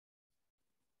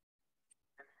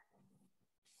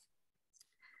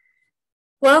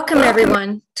Welcome,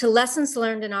 everyone, to Lessons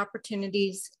Learned and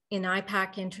Opportunities in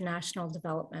IPAC International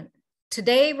Development.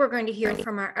 Today, we're going to hear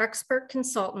from our expert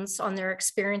consultants on their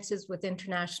experiences with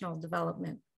international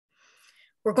development.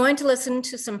 We're going to listen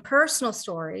to some personal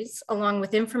stories along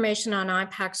with information on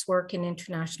IPAC's work in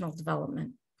international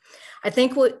development. I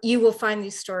think you will find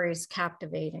these stories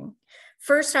captivating.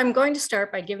 First, I'm going to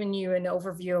start by giving you an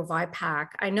overview of IPAC.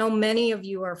 I know many of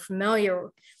you are familiar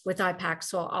with IPAC,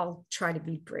 so I'll try to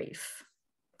be brief.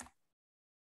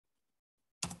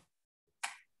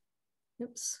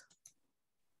 Oops.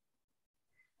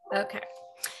 Okay,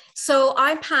 so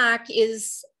IPAC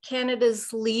is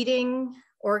Canada's leading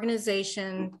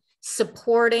organization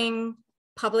supporting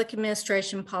public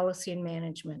administration, policy, and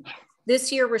management.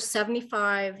 This year, we're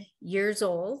 75 years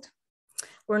old.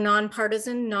 We're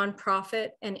nonpartisan,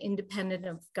 nonprofit, and independent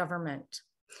of government.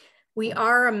 We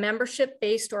are a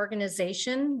membership-based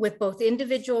organization with both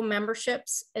individual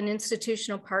memberships and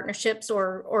institutional partnerships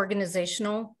or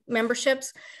organizational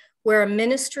memberships, where a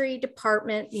ministry,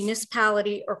 department,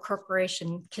 municipality, or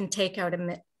corporation can take out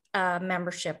a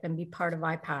membership and be part of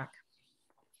IPAC.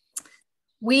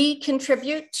 We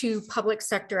contribute to public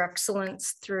sector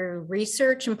excellence through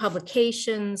research and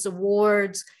publications,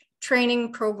 awards,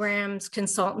 training programs,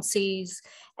 consultancies,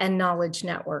 and knowledge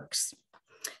networks.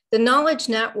 The knowledge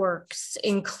networks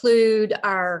include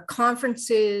our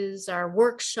conferences, our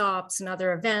workshops, and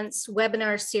other events,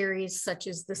 webinar series such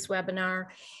as this webinar,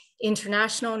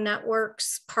 international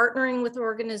networks, partnering with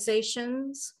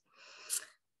organizations,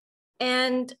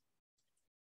 and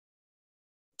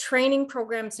training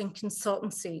programs and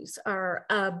consultancies are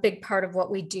a big part of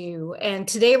what we do. And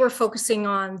today we're focusing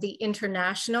on the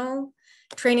international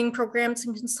training programs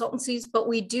and consultancies, but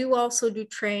we do also do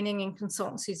training and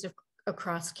consultancies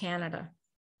across Canada.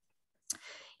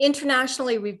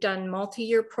 Internationally, we've done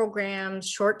multi-year programs,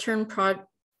 short-term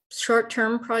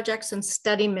projects and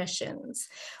study missions,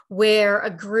 where a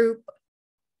group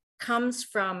comes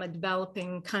from a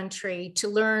developing country to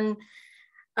learn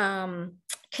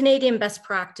Canadian best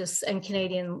practice and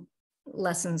Canadian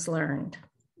lessons learned.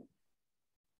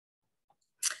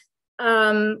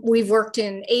 We've worked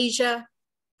in Asia,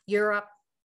 Europe,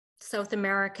 South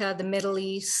America, the Middle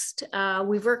East.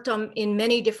 We've worked in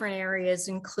many different areas,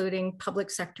 including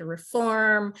public sector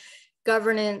reform,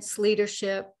 governance,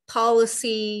 leadership,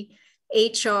 policy,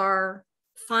 HR,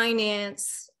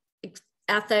 finance,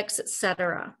 ethics,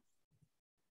 etc.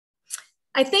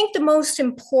 I think the most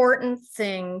important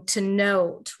thing to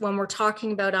note when we're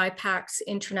talking about IPAC's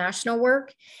international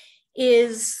work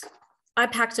is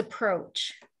IPAC's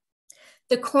approach.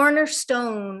 The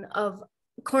cornerstones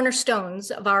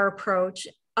of our approach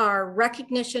are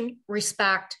recognition,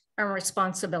 respect, and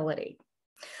responsibility.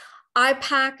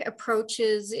 IPAC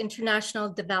approaches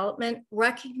international development,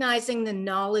 recognizing the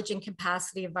knowledge and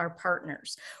capacity of our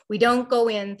partners. We don't go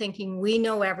in thinking we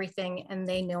know everything and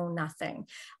they know nothing.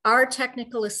 Our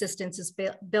technical assistance is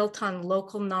built on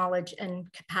local knowledge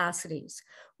and capacities.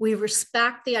 We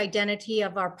respect the identity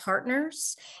of our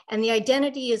partners, and the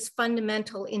identity is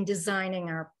fundamental in designing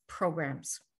our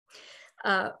programs.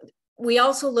 We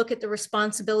also look at the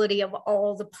responsibility of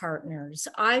all the partners.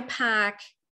 IPAC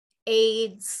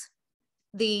aids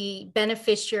the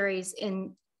beneficiaries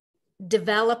in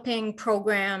developing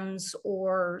programs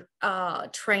or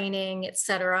training, et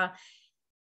cetera.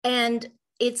 And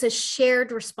it's a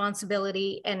shared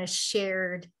responsibility and a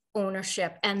shared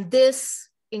ownership. And this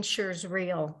ensures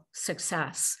real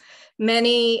success.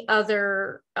 Many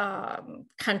other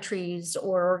countries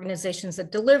or organizations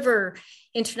that deliver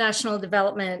international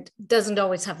development doesn't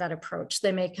always have that approach.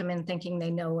 They may come in thinking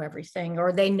they know everything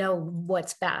or they know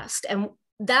what's best. And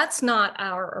that's not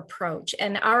our approach.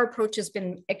 And our approach has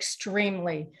been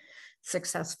extremely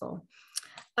successful.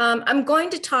 I'm going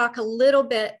to talk a little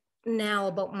bit now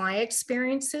about my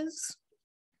experiences.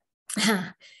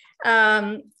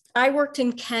 I worked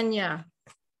in Kenya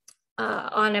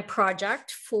on a project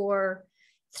for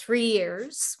 3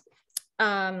 years.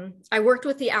 I worked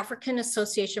with the African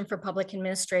Association for Public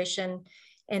Administration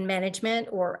and Management,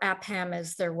 or APAM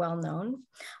as they're well known.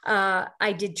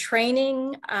 I did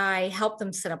training. I helped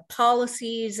them set up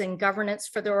policies and governance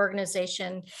for their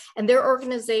organization. And their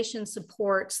organization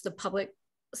supports the public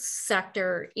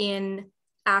sector in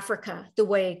Africa, the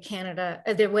way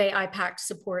IPAC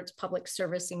supports public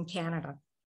service in Canada.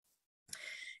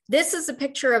 This is a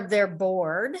picture of their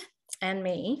board and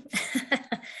me.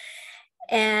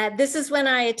 And this is when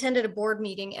I attended a board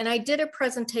meeting and I did a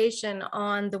presentation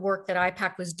on the work that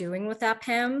IPAC was doing with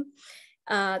APAM.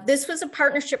 This was a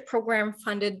partnership program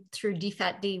funded through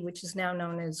DFAT-D, which is now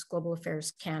known as Global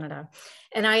Affairs Canada.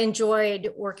 And I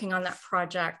enjoyed working on that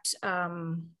project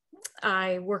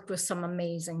I worked with some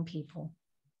amazing people.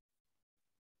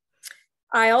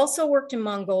 I also worked in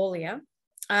Mongolia.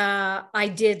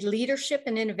 I did leadership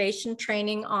and innovation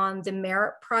training on the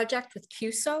Merit Project with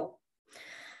CUSO.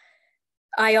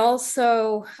 I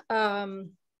also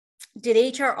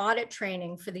did HR audit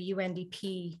training for the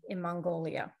UNDP in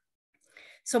Mongolia.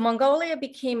 So Mongolia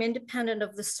became independent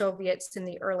of the Soviets in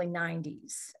the early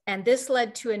 90s, and this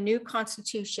led to a new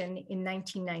constitution in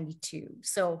 1992.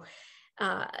 So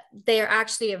they are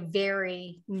actually a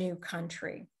very new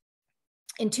country.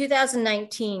 In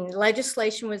 2019,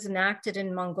 legislation was enacted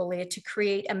in Mongolia to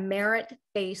create a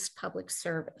merit-based public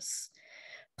service.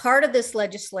 Part of this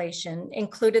legislation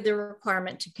included the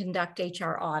requirement to conduct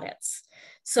HR audits.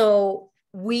 So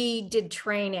we did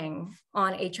training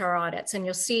on HR audits, and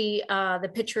you'll see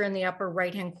the picture in the upper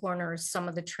right-hand corner is some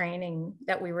of the training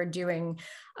that we were doing.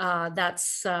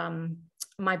 That's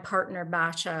my partner,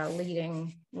 Basha,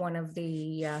 leading one of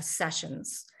the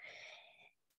sessions.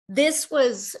 This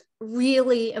was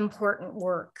really important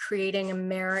work, creating a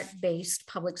merit-based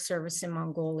public service in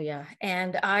Mongolia.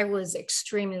 And I was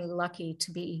extremely lucky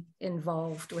to be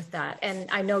involved with that. And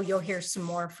I know you'll hear some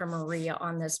more from Maria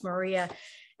on this. Maria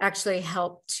actually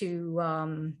helped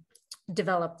to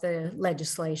develop the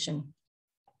legislation.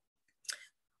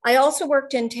 I also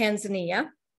worked in Tanzania.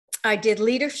 I did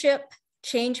leadership,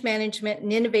 change management,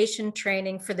 and innovation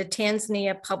training for the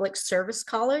Tanzania Public Service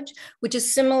College, which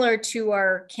is similar to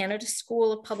our Canada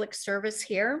School of Public Service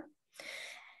here.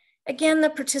 Again, the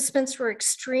participants were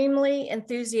extremely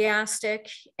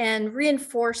enthusiastic and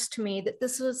reinforced to me that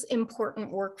this was important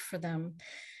work for them.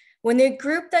 When the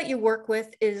group that you work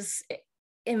with is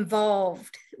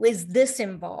this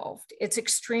involved, it's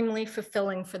extremely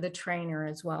fulfilling for the trainer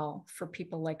as well, for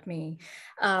people like me.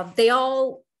 They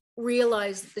all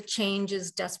realize that the change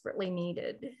is desperately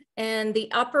needed. And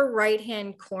the upper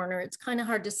right-hand corner, it's kind of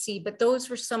hard to see, but those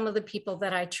were some of the people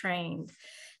that I trained.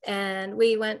 And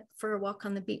we went for a walk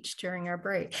on the beach during our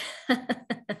break.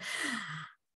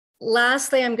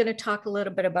 Lastly, I'm going to talk a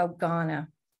little bit about Ghana.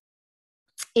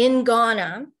 In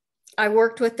Ghana, I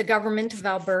worked with the government of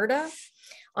Alberta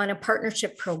on a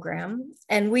partnership program,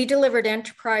 and we delivered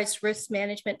enterprise risk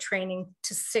management training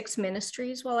to 6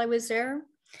 ministries while I was there.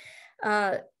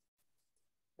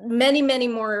 Many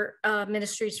more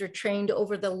ministries were trained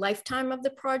over the lifetime of the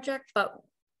project, but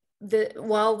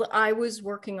while I was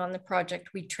working on the project,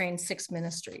 we trained 6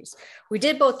 ministries. We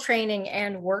did both training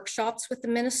and workshops with the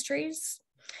ministries.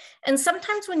 And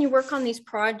sometimes when you work on these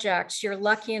projects, you're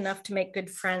lucky enough to make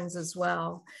good friends as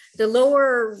well. The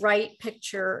lower right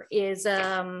picture is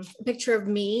a picture of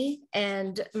me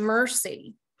and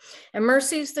Mercy. And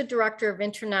Mercy is the director of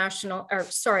internal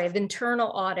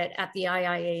audit at the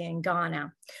IIA in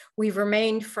Ghana. We've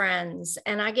remained friends,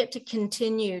 and I get to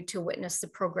continue to witness the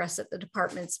progress that the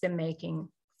department's been making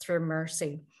through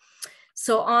Mercy.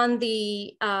 So on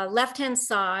the left-hand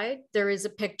side, there is a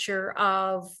picture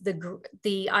of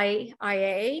the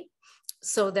IIA,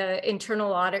 so the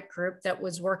internal audit group that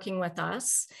was working with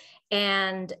us.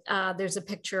 And there's a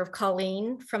picture of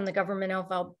Colleen from the government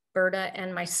of Alberta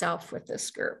and myself with this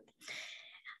group.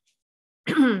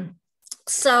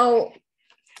 So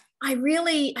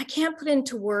I can't put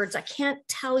into words, I can't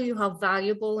tell you how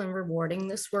valuable and rewarding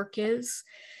this work is.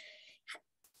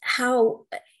 How,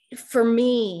 for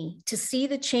me, to see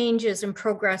the changes and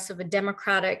progress of a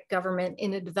democratic government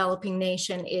in a developing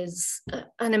nation is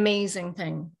an amazing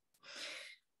thing.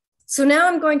 So now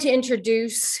I'm going to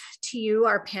introduce to you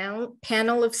our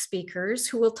panel of speakers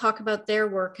who will talk about their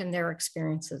work and their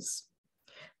experiences.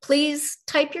 Please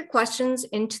type your questions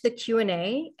into the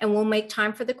Q&A, and we'll make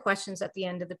time for the questions at the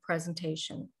end of the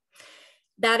presentation.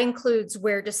 That includes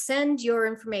where to send your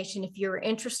information if you're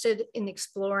interested in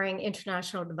exploring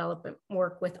international development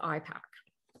work with IPAC.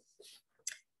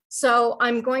 So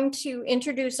I'm going to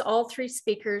introduce all 3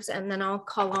 speakers, and then I'll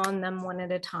call on them one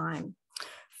at a time.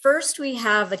 First, we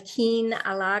have Akin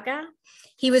Alaga.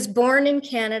 He was born in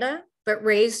Canada, but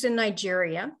raised in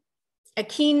Nigeria.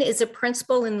 Akin is a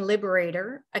principal in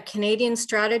Liberator, a Canadian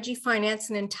strategy, finance,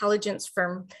 and intelligence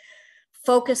firm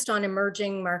focused on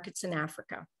emerging markets in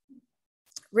Africa.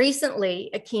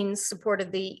 Recently, Akin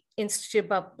supported the Institute of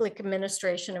Public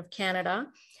Administration of Canada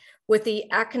with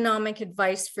the Economic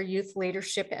Advice for Youth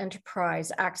Leadership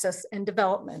Enterprise Access and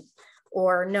Development,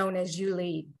 or known as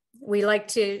ULEAD. We like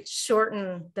to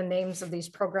shorten the names of these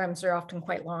programs, they're often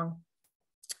quite long.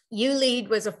 ULEAD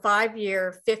was a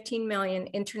 5-year, $15 million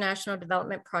international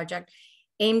development project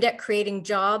aimed at creating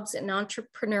jobs and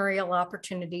entrepreneurial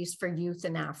opportunities for youth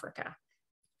in Africa.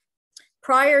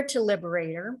 Prior to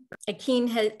Liberator, Akin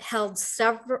held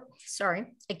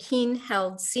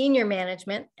senior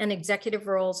management and executive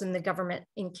roles in the government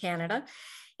in Canada,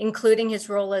 including his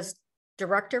role as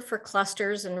Director for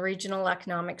Clusters and Regional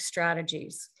Economic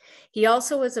Strategies. He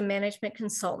also was a management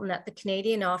consultant at the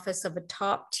Canadian office of a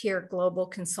top-tier global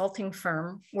consulting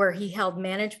firm, where he held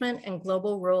management and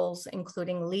global roles,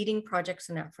 including leading projects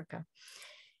in Africa.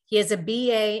 He has a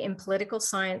BA in political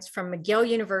science from McGill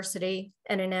University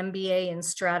and an MBA in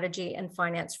strategy and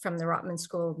finance from the Rotman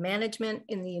School of Management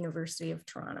in the University of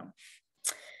Toronto.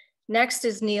 Next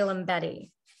is Nilam Bedi.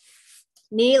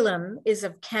 Nilam is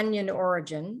of Kenyan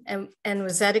origin and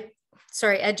was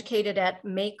educated at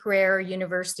Makerere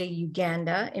University,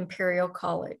 Uganda, Imperial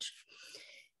College,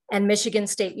 and Michigan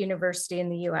State University in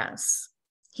the US.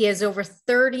 He has over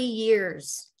 30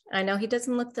 years, I know he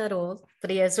doesn't look that old, but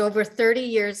he has over 30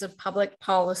 years of public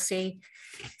policy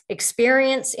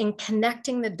experience in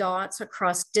connecting the dots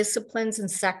across disciplines and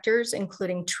sectors,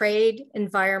 including trade,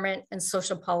 environment, and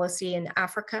social policy in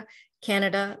Africa,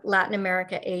 Canada, Latin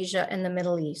America, Asia, and the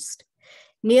Middle East.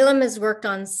 Nilam has worked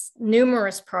on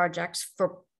numerous projects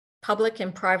for public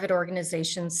and private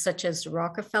organizations such as the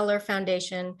Rockefeller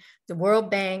Foundation, the World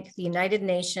Bank, the United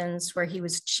Nations, where he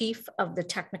was chief of the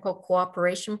Technical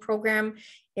Cooperation Program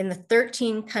in the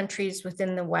 13 countries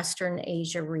within the Western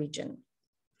Asia region.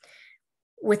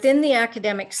 Within the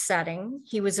academic setting,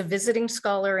 he was a visiting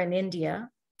scholar in India,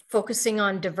 focusing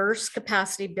on diverse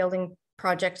capacity building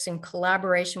projects in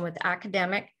collaboration with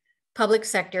academic, public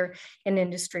sector, and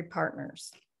industry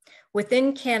partners.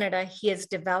 Within Canada, he has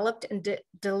developed and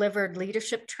delivered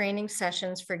leadership training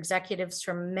sessions for executives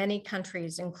from many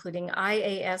countries, including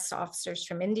IAS officers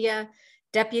from India,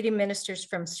 deputy ministers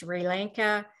from Sri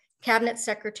Lanka, cabinet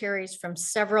secretaries from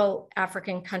several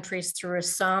African countries through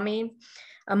Asami,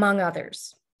 among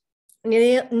others.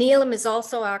 Nilam is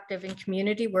also active in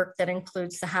community work that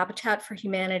includes the Habitat for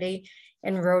Humanity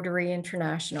and Rotary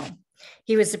International.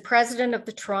 He was the president of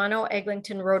the Toronto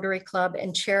Eglinton Rotary Club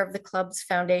and chair of the club's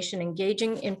foundation,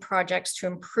 engaging in projects to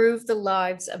improve the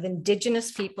lives of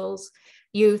Indigenous peoples,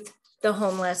 youth, the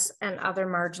homeless, and other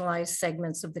marginalized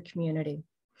segments of the community.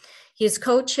 He is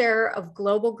co-chair of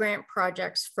global grant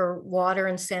projects for water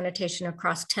and sanitation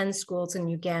across 10 schools in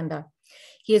Uganda.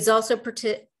 He is also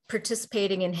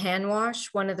participating in Hand Wash,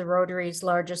 one of the Rotary's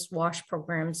largest wash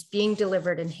programs being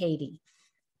delivered in Haiti.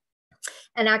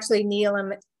 And actually,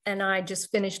 Nilam and I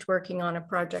just finished working on a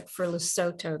project for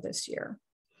Lesotho this year.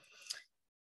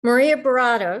 Maria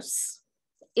Barrados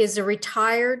is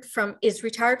retired from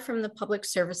the Public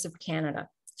Service of Canada.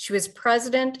 She was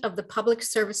president of the Public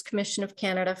Service Commission of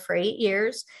Canada for 8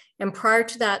 years, and prior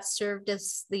to that served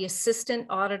as the Assistant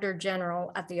Auditor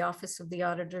General at the Office of the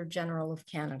Auditor General of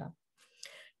Canada.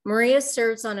 Maria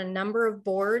serves on a number of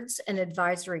boards and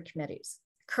advisory committees.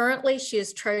 Currently, she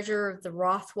is treasurer of the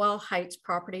Rothwell Heights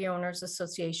Property Owners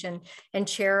Association and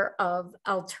chair of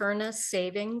Alterna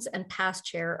Savings and past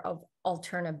chair of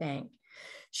Alterna Bank.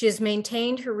 She has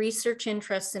maintained her research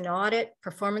interests in audit,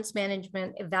 performance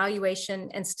management, evaluation,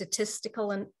 and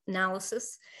statistical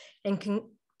analysis, and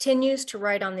continues to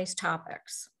write on these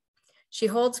topics. She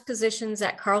holds positions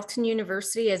at Carleton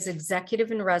University as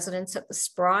executive in residence at the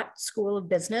Sprott School of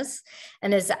Business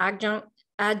and as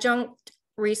adjunct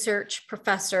research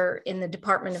professor in the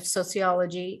Department of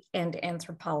Sociology and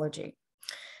Anthropology.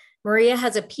 Maria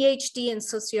has a PhD in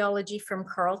sociology from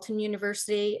Carleton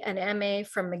University, an MA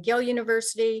from McGill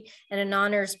University, and an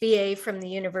honors BA from the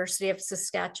University of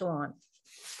Saskatchewan.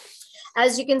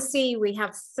 As you can see, we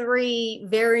have three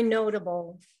very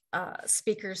notable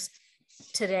speakers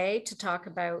today to talk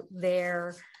about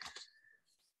their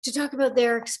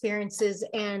experiences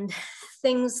and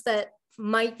things that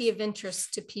might be of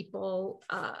interest to people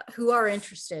who are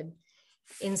interested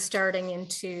in starting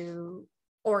into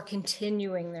or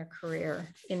continuing their career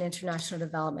in international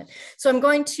development. So I'm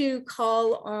going to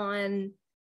call on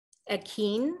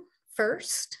Akin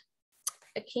first.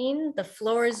 Akin, the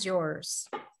floor is yours.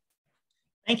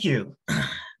 Thank you.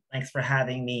 Thanks for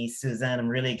having me, Suzanne. I'm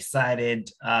really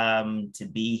excited to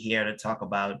be here to talk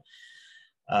about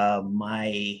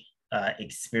my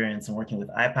experience in working with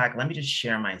IPAC. Let me just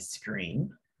share my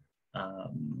screen. Right,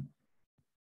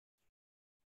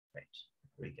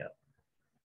 here we go.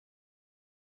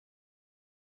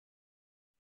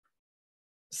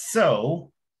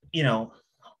 So,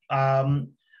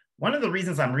 one of the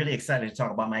reasons I'm really excited to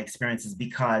talk about my experience is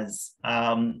because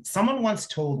someone once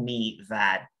told me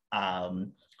that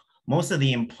most of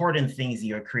the important things in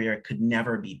your career could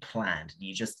never be planned.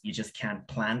 You just can't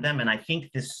plan them. And I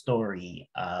think this story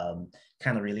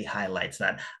kind of really highlights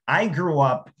that. I grew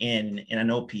up in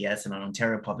an OPS, in an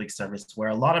Ontario Public Service, where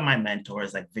a lot of my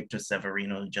mentors, like Victor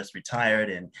Severino, who just retired,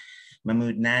 and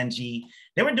Mahmoud Nanji,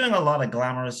 they were doing a lot of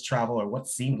glamorous travel, or what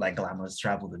seemed like glamorous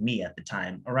travel to me at the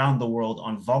time, around the world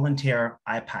on volunteer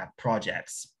IPAC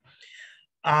projects.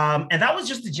 And that was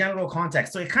just the general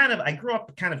context. So I grew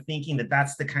up kind of thinking that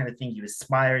that's the kind of thing you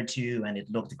aspired to, and it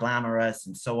looked glamorous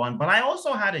and so on. But I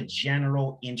also had a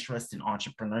general interest in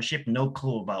entrepreneurship, no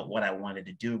clue about what I wanted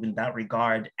to do in that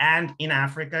regard. And in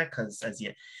Africa, because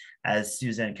as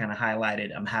Suzanne kind of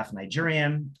highlighted, I'm half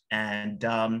Nigerian. And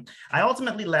I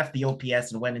ultimately left the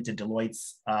OPS and went into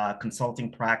Deloitte's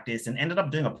consulting practice and ended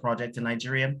up doing a project in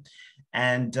Nigeria.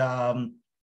 And after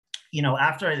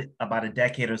about a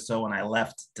decade or so, when I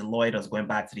left Deloitte, I was going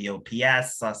back to the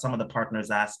OPS. Some of the partners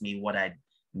asked me what I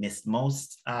missed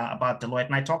most about Deloitte,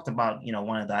 and I talked about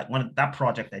that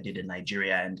project I did in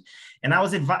Nigeria, and I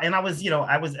was advised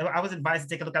to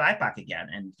take a look at IPAC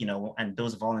again, and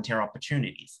those volunteer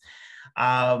opportunities.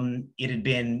 It had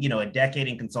been a decade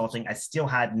in consulting. I still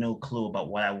had no clue about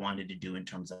what I wanted to do in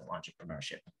terms of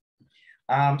entrepreneurship.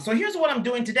 So here's what I'm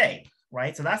doing today.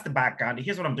 Right, so that's the background.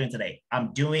 Here's what I'm doing today.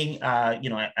 I'm doing,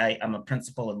 I'm a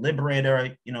principal at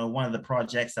Liberator. One of the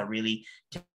projects that really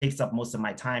takes up most of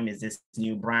my time is this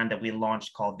new brand that we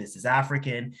launched called This Is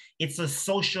African. It's a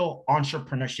social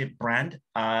entrepreneurship brand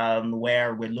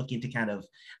where we're looking to kind of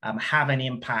have an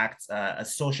impact, a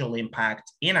social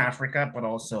impact in Africa, but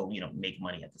also, make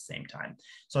money at the same time.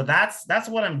 So that's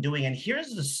what I'm doing. And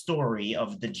here's the story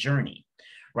of the journey,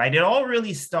 right? It all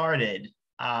really started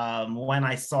when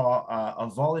I saw a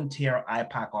volunteer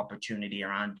IPAC opportunity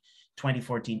around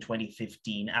 2014,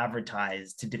 2015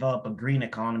 advertised to develop a green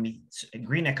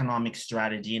economic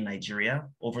strategy in Nigeria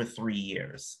over 3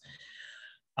 years.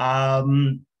 I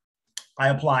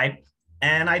applied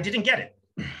and I didn't get it.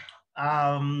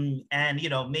 And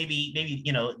maybe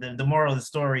the moral of the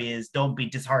story is don't be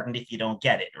disheartened if you don't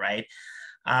get it, right?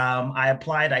 I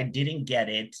applied, I didn't get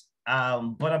it,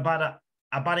 but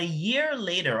about a year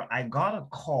later, I got a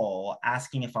call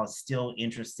asking if I was still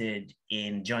interested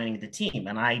in joining the team,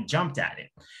 and I jumped at it.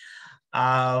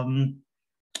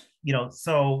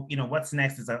 What's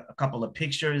next is a couple of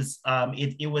pictures.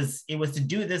 It was to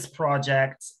do this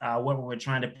project where we were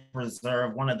trying to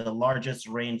preserve one of the largest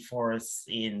rainforests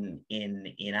in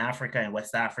Africa, in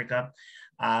West Africa,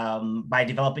 by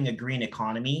developing a green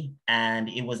economy. And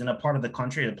it was in a part of the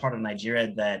country, a part of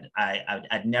Nigeria that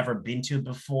I'd never been to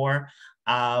before.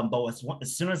 But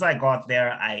as soon as I got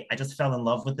there, I just fell in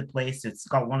love with the place. It's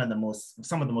got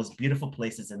some of the most beautiful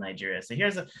places in Nigeria. So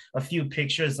here's a few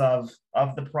pictures of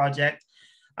the project.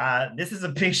 This is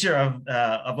a picture of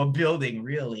a building,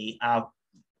 really, of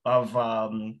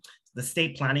the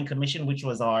State Planning Commission, which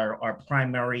was our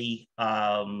primary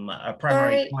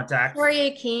contact. Sorry,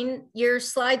 Akin, your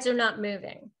slides are not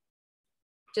moving.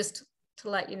 Just to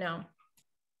let you know.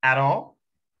 At all?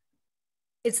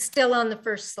 It's still on the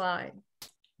first slide.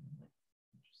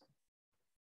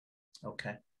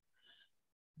 Okay.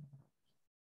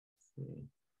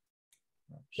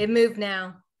 It moved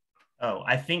now. Oh,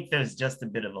 I think there's just a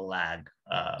bit of a lag.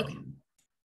 Okay.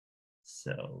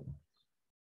 So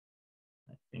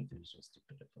I think there's just a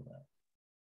bit of a lag.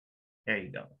 There you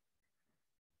go.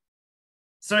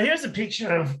 So here's a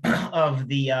picture of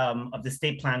the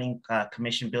State Planning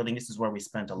Commission building. This is where we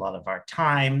spent a lot of our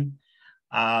time.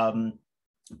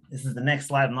 This is the next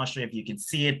slide. I'm not sure if you can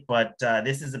see it, but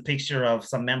this is a picture of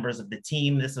some members of the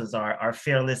team. This was our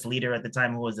fearless leader at the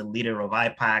time, who was a leader of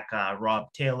IPAC,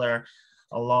 Rob Taylor,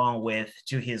 along with,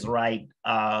 to his right,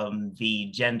 the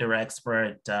gender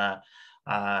expert,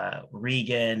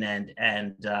 Regan,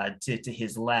 and to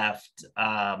his left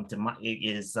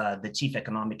is the chief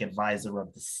economic advisor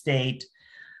of the state.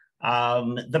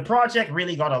 The project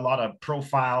really got a lot of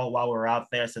profile while we were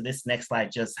out there. So this next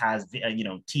slide just has,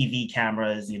 TV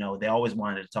cameras. They always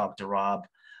wanted to talk to Rob.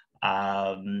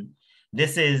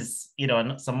 This is,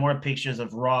 some more pictures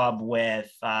of Rob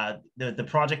with, the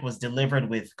project was delivered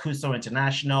with CUSO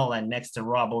International, and next to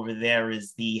Rob over there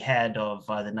is the head of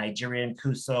the Nigerian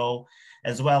CUSO,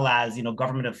 as well as,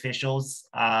 government officials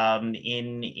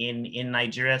in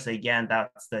Nigeria. So again,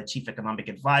 that's the chief economic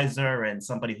advisor and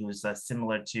somebody who's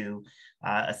similar to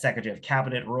a secretary of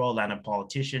cabinet role and a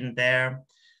politician there.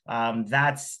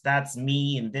 That's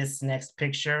me in this next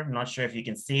picture. I'm not sure if you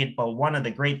can see it, but one of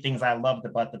the great things I loved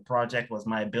about the project was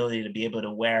my ability to be able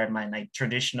to wear my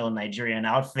traditional Nigerian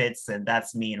outfits, and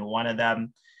that's me in one of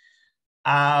them.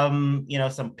 You know,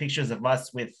 some pictures of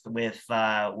us with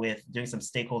doing some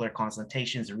stakeholder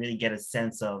consultations to really get a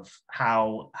sense of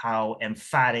how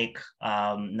emphatic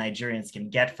Nigerians can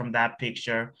get from that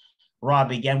picture.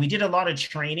 Rob, again, we did a lot of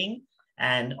training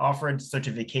and offered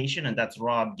certification, and that's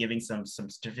Rob giving some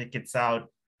certificates out.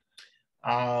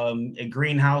 A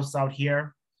greenhouse out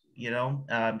here, you know.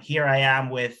 Here I am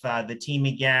with the team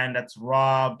again. That's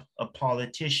Rob, a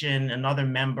politician, another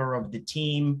member of the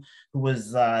team who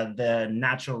was the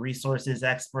natural resources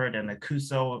expert and a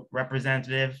CUSO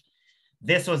representative.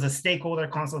 This was a stakeholder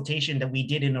consultation that we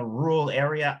did in a rural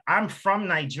area. I'm from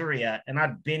Nigeria, and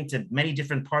I've been to many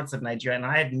different parts of Nigeria, and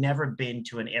I have never been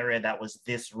to an area that was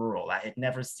this rural. I had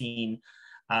never seen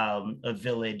a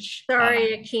village.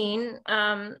 Sorry, Akin.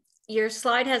 Your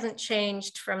slide hasn't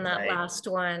changed from that Right. last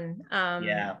one.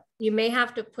 Yeah. You may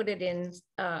have to put it in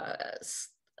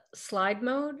slide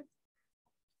mode.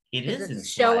 It is in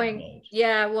showing slide mode.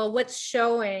 Yeah, well, what's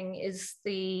showing is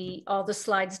all the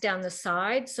slides down the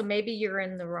side, so maybe you're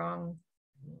in the wrong.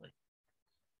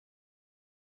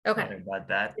 Okay. Sorry about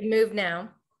that. Move now.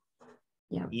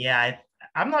 Yeah,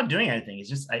 I'm not doing anything. It's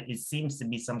just it seems to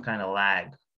be some kind of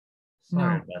lag.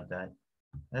 Sorry about that.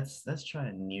 Let's try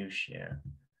a new share.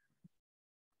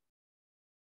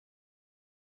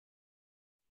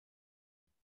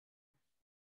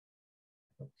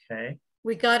 Okay.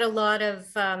 We got a lot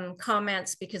of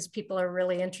comments because people are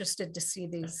really interested to see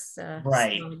these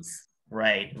slides.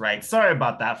 Right. Sorry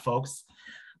about that, folks.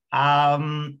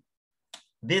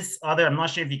 This other, I'm not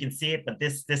sure if you can see it, but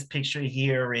this picture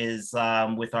here is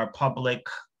with our public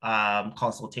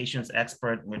consultations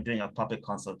expert. We're doing a public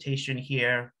consultation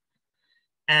here.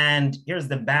 And here's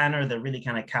the banner that really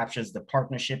kind of captures the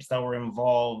partnerships that were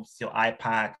involved. So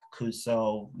IPAC,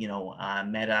 CUSO, you know,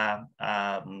 Meta,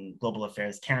 Global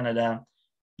Affairs Canada,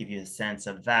 give you a sense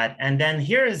of that. And then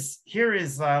here is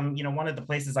you know, one of the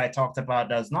places I talked about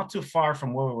that's not too far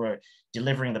from where we were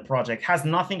delivering the project. Has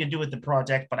nothing to do with the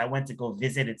project, but I went to go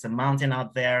visit. It's a mountain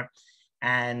out there.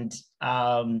 And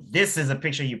this is a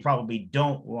picture you probably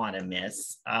don't want to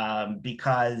miss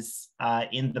because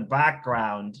in the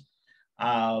background,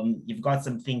 you've got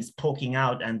some things poking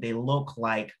out and they look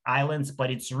like islands, but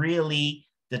it's really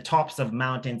the tops of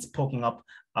mountains poking up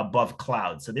above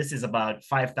clouds. So this is about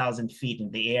 5,000 feet in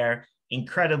the air,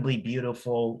 incredibly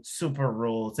beautiful, super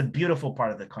rural. It's a beautiful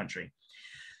part of the country.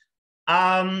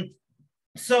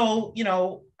 So, you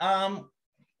know,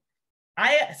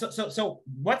 so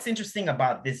what's interesting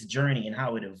about this journey and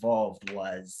how it evolved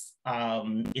was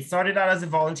it started out as a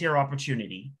volunteer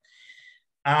opportunity.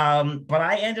 But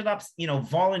I ended up, you know,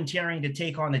 volunteering to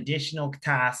take on additional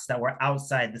tasks that were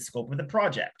outside the scope of the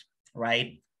project,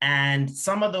 right? And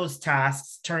some of those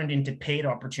tasks turned into paid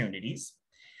opportunities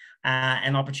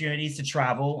and opportunities to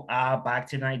travel back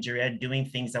to Nigeria, doing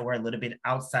things that were a little bit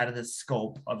outside of the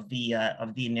scope of the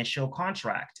initial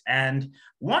contract. And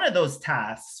one of those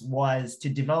tasks was to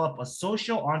develop a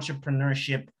social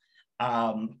entrepreneurship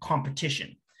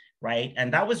competition. Right.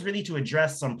 And that was really to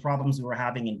address some problems we were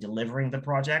having in delivering the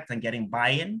project and getting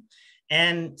buy-in.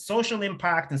 And social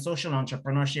impact and social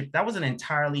entrepreneurship, that was an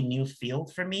entirely new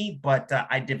field for me, but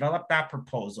I developed that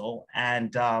proposal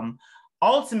and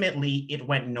ultimately it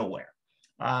went nowhere.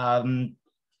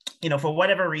 You know, for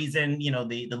whatever reason, you know,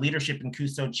 the leadership in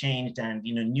CUSO changed and,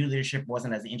 you know, new leadership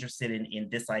wasn't as interested in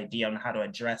this idea on how to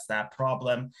address that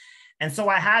problem. And so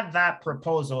I had that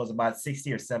proposal, it was about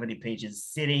 60 or 70 pages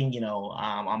sitting, you know,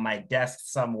 on my desk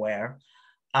somewhere.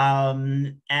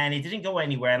 And it didn't go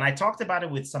anywhere. And I talked about it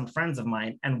with some friends of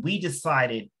mine and we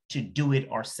decided to do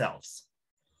it ourselves.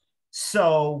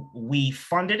 So we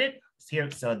funded it here.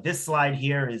 So this slide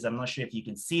here is, I'm not sure if you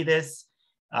can see this.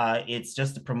 It's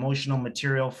just a promotional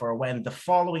material for when the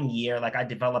following year, like I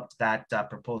developed that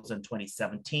proposal in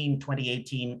 2017,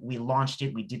 2018, we launched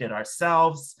it, we did it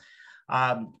ourselves.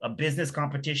 A business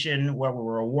competition where we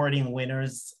were awarding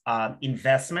winners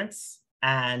investments.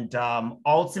 And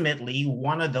ultimately,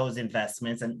 one of those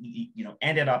investments, and you know,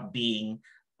 ended up being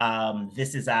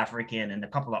This Is African and a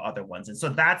couple of other ones. And so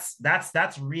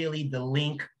that's really the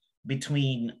link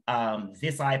between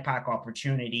this IPAC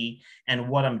opportunity and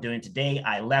what I'm doing today.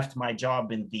 I left my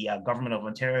job in the government of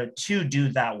Ontario to do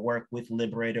that work with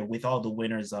Liberator, with all the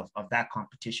winners of that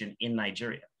competition in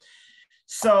Nigeria.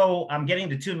 So I'm getting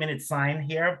the 2-minute sign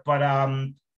here, but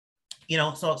you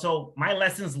know, so my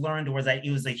lessons learned was that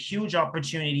it was a huge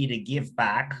opportunity to give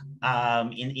back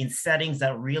in settings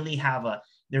that really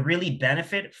really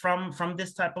benefit from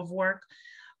this type of work.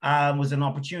 Was an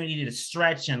opportunity to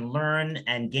stretch and learn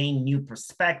and gain new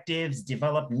perspectives,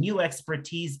 develop new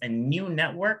expertise and new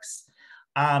networks.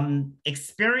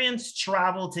 experience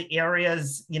travel to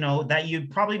areas, that you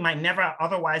probably might never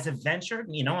otherwise have ventured,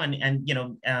 and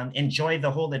enjoy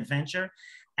the whole adventure.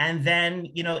 And then,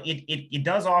 it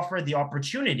does offer the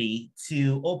opportunity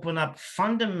to open up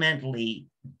fundamentally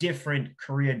different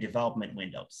career development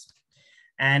windows.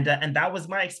 And that was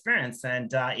my experience.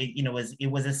 And it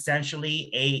was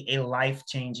essentially a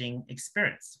life-changing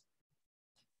experience.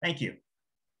 Thank you.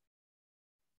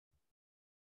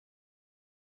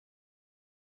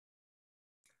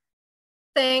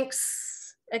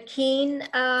 Thanks, Akin.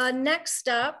 Next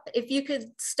up, if you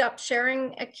could stop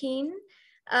sharing, Akin.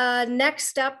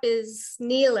 Next up is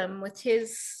Nilam with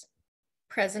his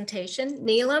presentation.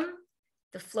 Nilam,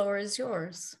 the floor is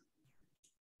yours.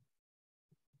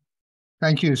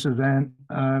 Thank you, Suzanne.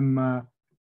 I'm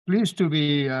pleased to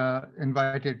be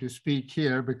invited to speak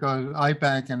here because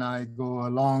IPAC and I go a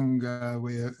long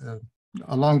way,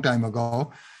 a long time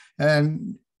ago.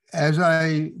 And as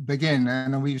I begin,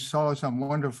 and we saw some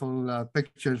wonderful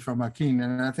pictures from Akin,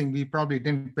 and I think we probably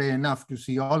didn't pay enough to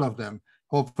see all of them.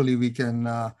 Hopefully we can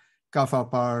cough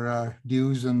up our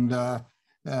dues and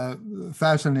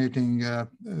fascinating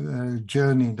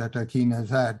journey that Akin has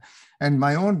had. And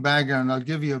my own background, I'll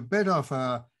give you a bit of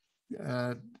a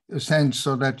sense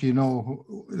so that you know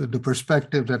the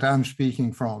perspective that I'm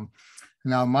speaking from.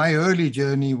 Now, my early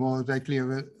journey was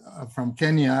actually from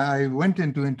Kenya. I went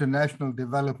into international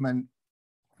development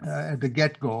at the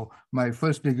get-go. My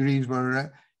first degrees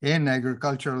were in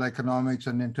agricultural economics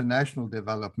and international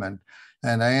development.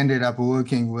 And I ended up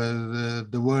working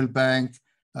with the World Bank,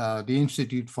 the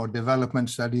Institute for Development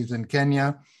Studies in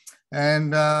Kenya.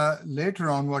 And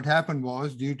later on, what happened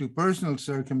was, due to personal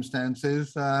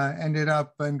circumstances, ended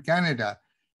up in Canada.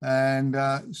 And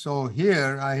so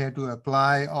here I had to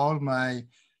apply all my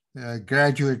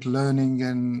graduate learning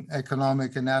in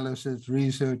economic analysis,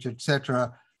 research,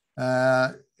 etc.,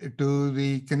 to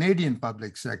the Canadian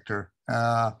public sector.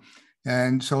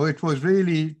 And so it was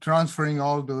really transferring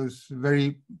all those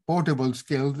very portable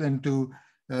skills into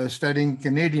studying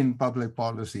Canadian public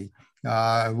policy.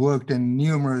 I worked in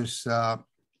numerous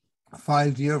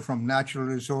files here, from natural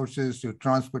resources to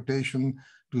transportation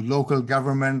to local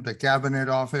government, the cabinet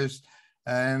office,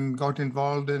 and got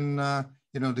involved in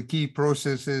the key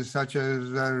processes such as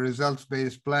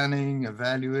results-based planning,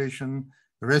 evaluation,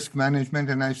 risk management.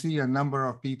 And I see a number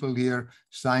of people here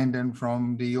signed in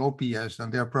from the OPS,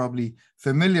 and they're probably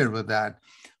familiar with that.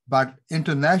 But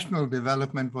international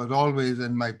development was always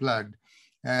in my blood.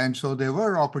 And so there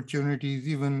were opportunities.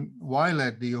 Even while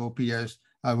at the OPS,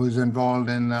 I was involved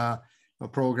in a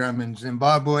program in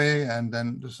Zimbabwe and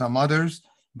then some others.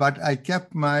 But I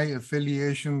kept my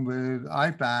affiliation with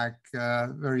IPAC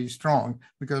very strong,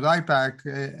 because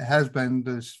IPAC has been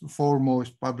this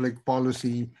foremost public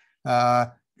policy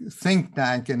think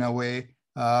tank in a way,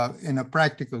 in a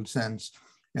practical sense.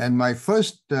 And my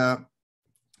first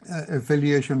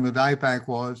affiliation with IPAC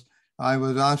was I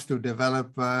was asked to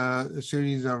develop a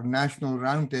series of national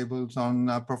roundtables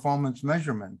on performance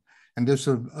measurement. And this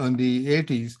was in the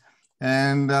 80s.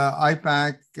 And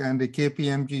IPAC and the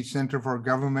KPMG Center for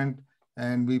Government,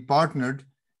 and we partnered.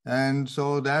 And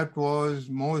so that was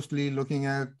mostly looking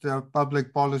at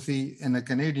public policy in a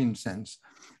Canadian sense.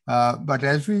 But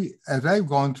as I've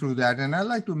gone through that, and I'd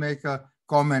like to make a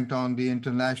comment on the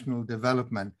international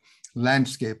development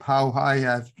landscape, how I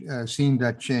have seen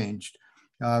that changed.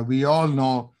 We all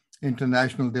know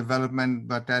international development,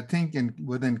 but I think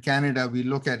within Canada, we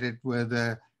look at it with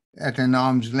at an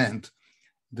arm's length.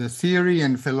 The theory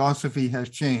and philosophy has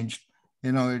changed.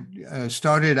 It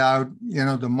started out,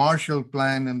 the Marshall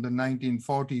Plan in the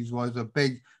 1940s was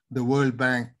the World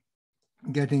Bank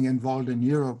getting involved in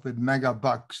Europe with mega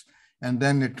bucks. And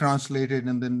then it translated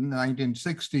in the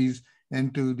 1960s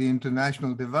into the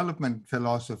international development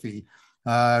philosophy.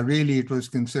 Really, it was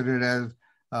considered as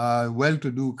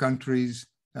well-to-do countries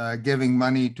giving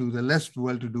money to the less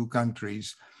well-to-do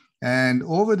countries. And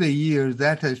over the years,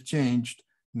 that has changed.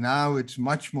 Now it's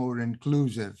much more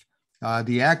inclusive.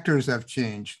 The actors have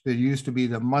changed. There used to be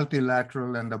the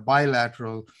multilateral and the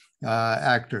bilateral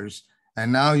actors.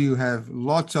 And now you have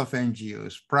lots of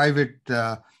NGOs, private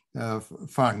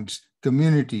funds,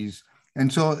 communities.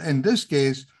 And so in this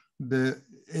case, the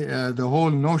whole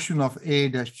notion of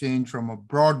aid has changed from a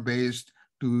broad-based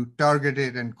to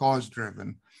targeted and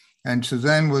cause-driven. And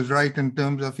Suzanne was right in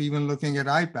terms of even looking at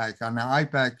IPAC. And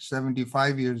IPAC,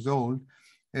 75 years old,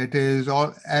 it is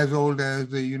as old as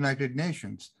the United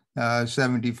Nations,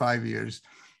 75 years.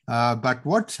 But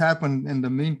what's happened in the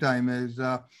meantime is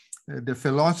the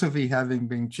philosophy having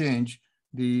been changed,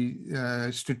 the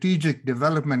strategic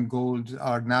development goals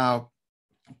are now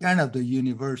kind of the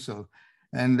universal.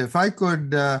 And if I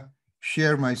could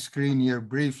share my screen here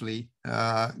briefly,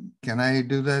 can I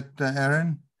do that,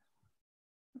 Aaron?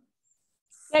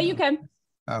 Yeah, you can.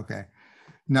 Okay.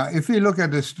 Now, if we look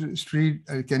at the street,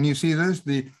 can you see this?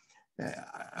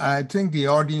 I think the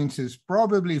audience is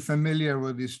probably familiar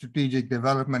with the Strategic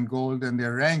Development Goals and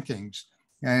their rankings.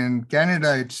 And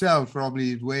Canada itself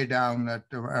probably is way down at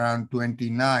around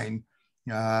 29,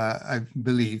 I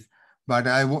believe. But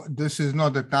this is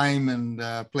not the time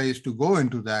and place to go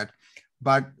into that.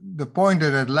 But the point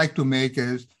that I'd like to make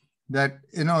is that,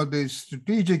 the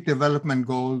Strategic Development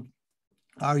Goals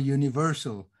are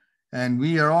universal. And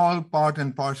we are all part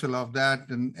and parcel of that,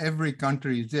 and every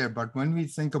country is there. But when we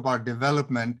think about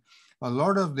development, a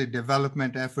lot of the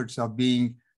development efforts are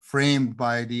being framed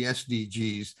by the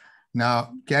SDGs.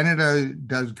 Now, Canada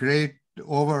does great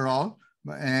overall,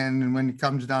 and when it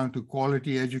comes down to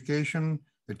quality education,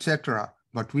 etc.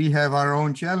 But we have our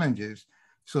own challenges.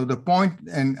 So the point,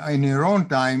 and in your own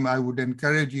time, I would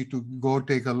encourage you to go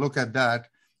take a look at that,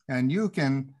 and you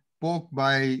can poke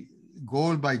by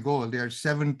goal. There are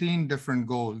 17 different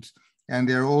goals, and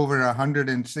there are over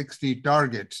 160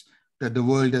 targets that the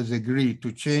world has agreed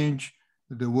to change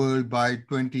the world by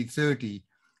 2030.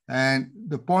 And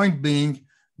the point being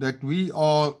that we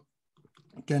all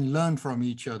can learn from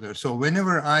each other. So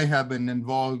whenever I have been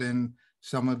involved in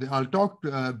some of I'll talk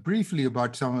briefly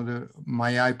about some of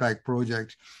my IPAC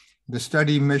projects, the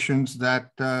study missions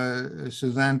that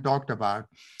Suzanne talked about.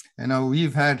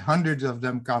 We've had hundreds of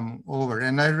them come over.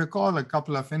 And I recall a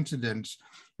couple of incidents,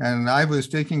 and I was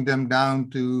taking them down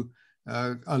to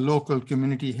a local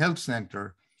community health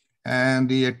center. And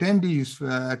the attendees,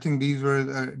 I think these were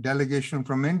a delegation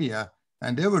from India,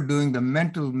 and they were doing the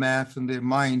mental math in their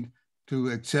mind to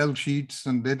Excel sheets,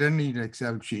 and they didn't need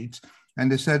Excel sheets.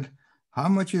 And they said, how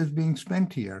much is being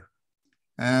spent here?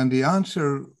 And the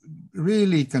answer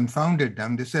really confounded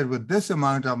them. They said, with this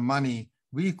amount of money,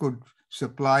 we could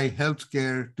supply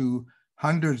healthcare to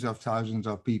hundreds of thousands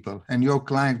of people, and your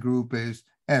client group is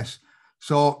S.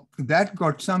 So that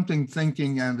got something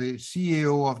thinking, and the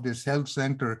CEO of this health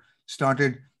center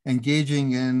started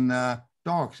engaging in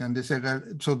talks, and they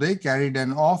said, so they carried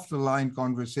an off-the-line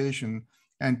conversation.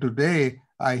 And today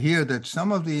I hear that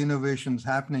some of the innovations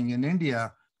happening in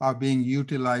India are being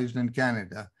utilized in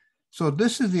Canada. So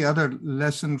this is the other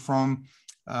lesson from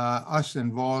us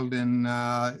involved in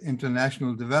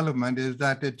international development, is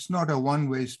that it's not a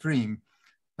one-way stream.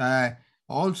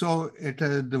 Also,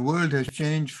 the world has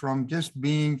changed from just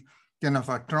being kind of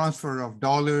a transfer of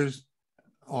dollars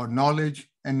or knowledge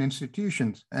and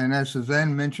institutions. And as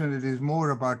Suzanne mentioned, it is more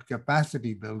about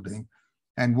capacity building.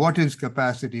 And what is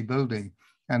capacity building?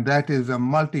 And that is a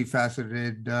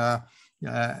multifaceted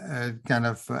kind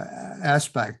of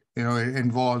aspect. It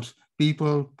involves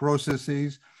people,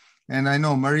 processes. And I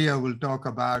know Maria will talk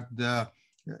about the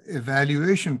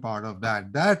evaluation part of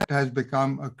that. That has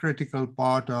become a critical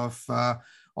part of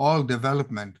all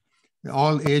development.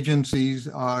 All agencies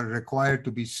are required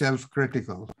to be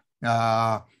self-critical.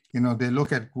 They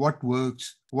look at what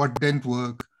works, what didn't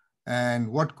work, and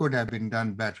what could have been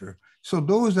done better. So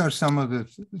those are some of the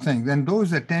things. And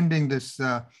those attending this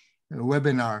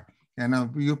webinar,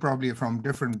 you probably are from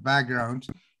different backgrounds,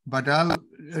 but I'll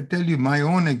tell you my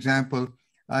own example.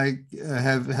 I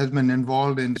has been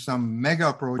involved in some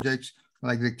mega projects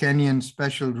like the Kenyan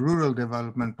Special Rural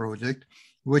Development Project,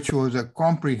 which was a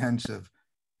comprehensive,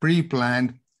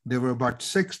 pre-planned. There were about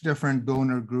 6 different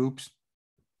donor groups,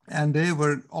 and they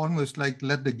were almost like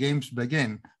let the games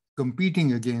begin,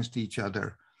 competing against each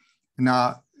other.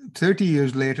 Now, 30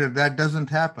 years later, that doesn't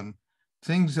happen.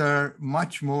 Things are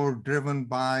much more driven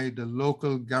by the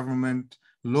local government,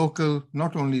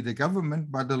 not only the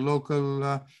government, but the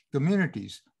local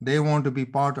communities. They want to be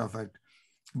part of it.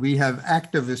 We have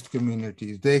activist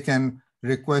communities. They can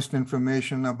request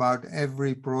information about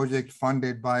every project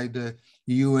funded by the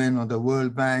UN or the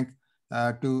World Bank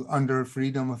under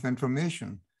freedom of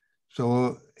information.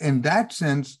 So in that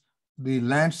sense, the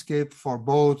landscape for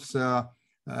both the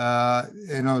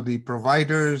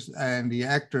providers and the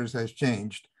actors has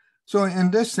changed. So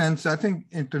in this sense, I think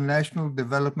international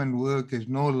development work is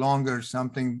no longer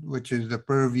something which is the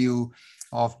purview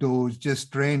of those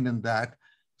just trained in that.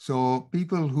 So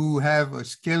people who have a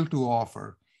skill to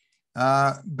offer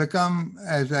become,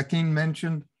 as Akin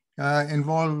mentioned,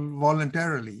 involved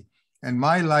voluntarily. And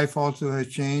my life also has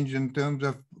changed in terms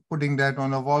of putting that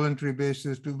on a voluntary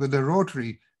basis with the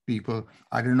Rotary people.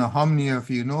 I don't know how many of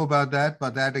you know about that,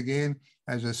 but that again,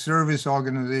 as a service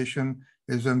organization,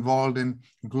 is involved in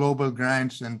global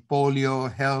grants and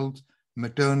polio, health,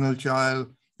 maternal child,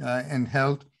 and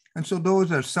health. And so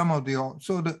those are some of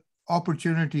the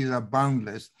opportunities are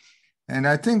boundless. And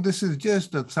I think this is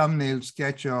just a thumbnail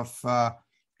sketch of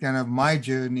kind of my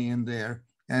journey in there.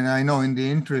 And I know in the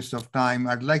interest of time,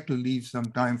 I'd like to leave some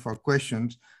time for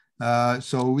questions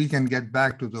so we can get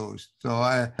back to those. So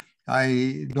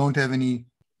I don't have any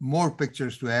more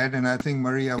pictures to add, and I think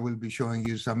Maria will be showing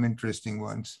you some interesting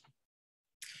ones.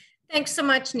 Thanks so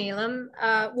much, Nilam.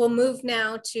 We'll move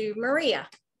now to Maria.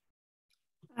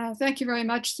 Thank you very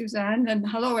much, Suzanne, and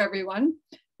hello, everyone.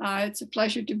 It's a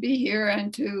pleasure to be here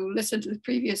and to listen to the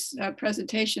previous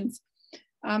presentations.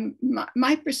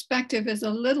 My perspective is a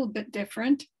little bit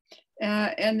different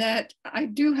in that I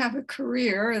do have a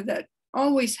career that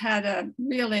always had a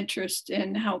real interest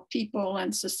in how people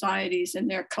and societies and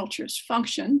their cultures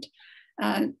functioned.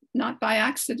 Not by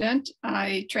accident,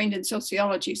 I trained in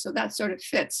sociology, so that sort of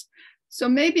fits. So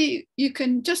maybe you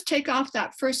can just take off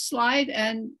that first slide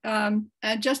and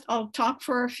I'll talk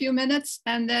for a few minutes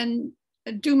and then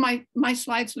do my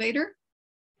slides later.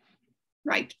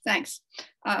 Right, thanks.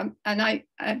 And I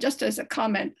just as a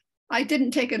comment, I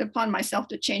didn't take it upon myself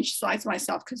to change slides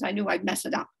myself because I knew I'd mess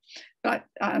it up. But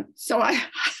so I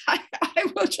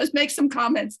will just make some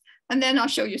comments and then I'll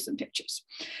show you some pictures.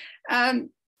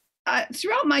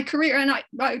 Throughout my career, and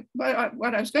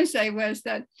what I was going to say was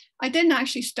that I didn't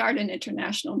actually start in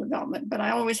international development, but I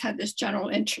always had this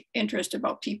general interest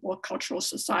about people, cultural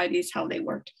societies, how they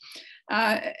worked.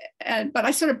 But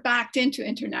I sort of backed into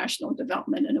international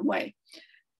development in a way.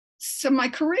 So my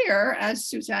career, as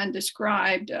Suzanne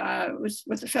described, was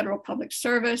with the Federal Public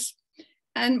Service.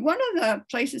 And one of the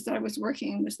places that I was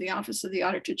working was the Office of the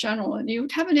Auditor General. And you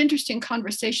would have an interesting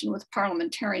conversation with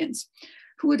parliamentarians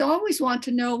who would always want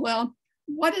to know, well,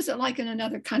 what is it like in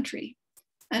another country?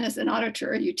 And as an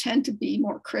auditor, you tend to be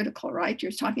more critical, right?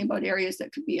 You're talking about areas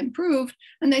that could be improved.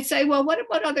 And they'd say, well, what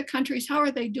about other countries? How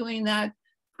are they doing that?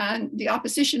 And the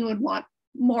opposition would want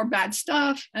more bad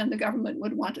stuff. And the government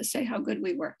would want to say how good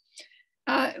we were,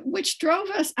 which drove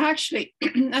us actually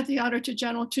at the Auditor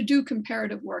General to do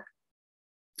comparative work.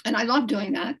 And I love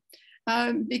doing that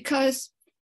because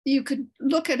you could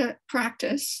look at a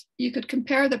practice, you could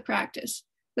compare the practice,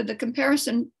 but the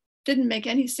comparison didn't make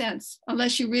any sense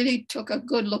unless you really took a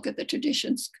good look at the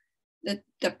traditions,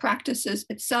 the practices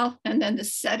itself, and then the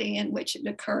setting in which it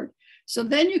occurred. So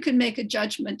then you could make a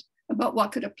judgment about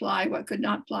what could apply, what could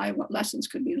not apply, what lessons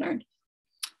could be learned.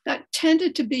 That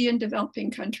tended to be in developing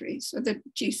countries or the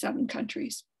G7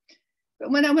 countries.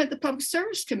 But when I went to the Public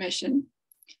Service Commission,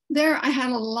 there I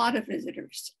had a lot of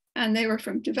visitors and they were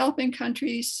from developing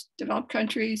countries, developed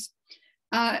countries,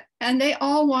 and they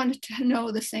all wanted to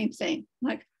know the same thing,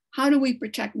 like how do we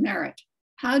protect merit?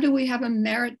 How do we have a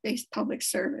merit-based public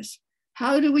service?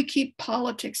 How do we keep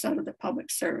politics out of the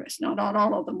public service? Not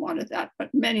all of them wanted that, but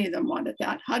many of them wanted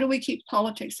that. How do we keep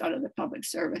politics out of the public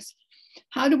service?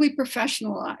 How do we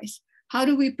professionalize? How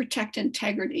do we protect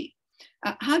integrity?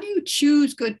 How do you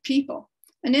choose good people?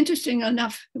 And interesting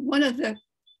enough, one of the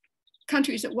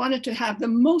countries that wanted to have the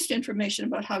most information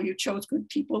about how you chose good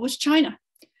people was China.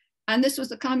 And this was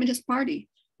the Communist Party.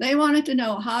 They wanted to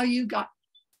know how you got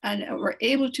and were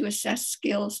able to assess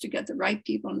skills to get the right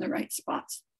people in the right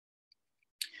spots.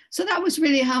 So that was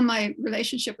really how my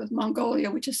relationship with Mongolia,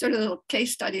 which is sort of a little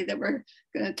case study that we're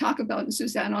going to talk about, and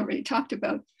Suzanne already talked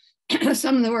about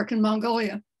some of the work in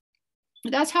Mongolia.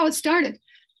 That's how it started,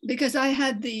 because I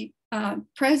had the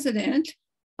president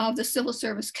of the Civil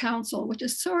Service Council, which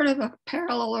is sort of a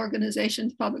parallel organization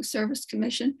to Public Service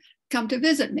Commission, come to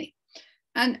visit me.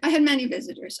 And I had many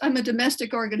visitors. I'm a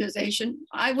domestic organization.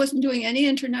 I wasn't doing any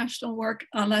international work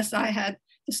unless I had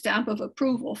the stamp of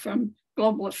approval from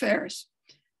Global Affairs.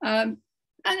 And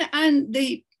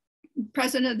the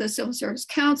president of the Civil Service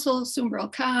Council,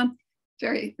 Sumbrel Khan,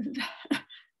 very,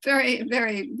 very,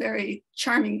 very, very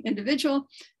charming individual,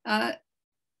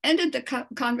 ended the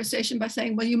conversation by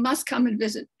saying, well, you must come and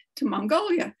visit to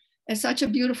Mongolia. It's such a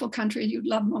beautiful country. You'd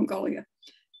love Mongolia.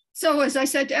 So as I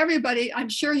said to everybody, I'm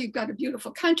sure you've got a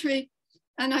beautiful country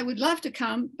and I would love to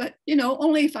come, but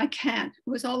only if I can. It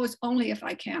was always only if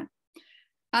I can.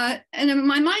 And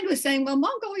my mind was saying, well,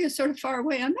 Mongolia is sort of far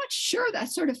away. I'm not sure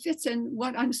that sort of fits in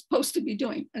what I'm supposed to be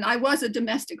doing. And I was a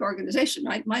domestic organization,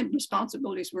 right? My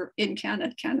responsibilities were in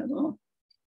Canada alone.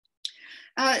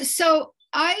 So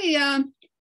I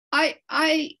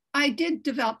did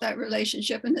develop that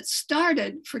relationship, and it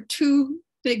started for two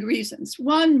big reasons.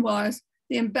 One was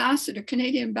the ambassador,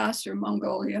 Canadian ambassador in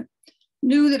Mongolia,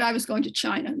 knew that I was going to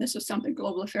China, and this was something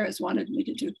Global Affairs wanted me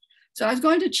to do. So I was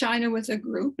going to China with a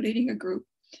group, leading a group,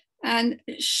 and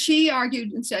she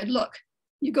argued and said, look,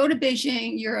 you go to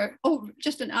Beijing, you're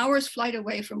just an hour's flight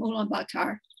away from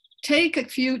Ulaanbaatar. Take a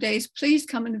few days, please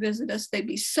come and visit us. They'd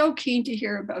be so keen to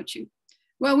hear about you.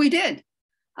 Well, we did.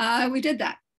 we did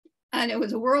that. And it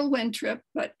was a whirlwind trip,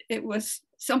 but it was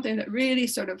something that really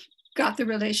sort of got the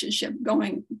relationship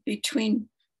going between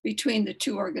the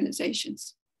two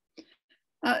organizations.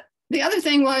 The other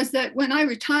thing was that when I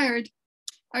retired,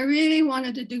 I really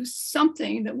wanted to do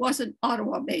something that wasn't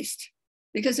Ottawa-based,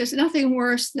 because there's nothing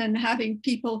worse than having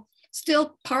people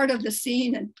still part of the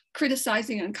scene and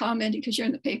criticizing and commenting, because you're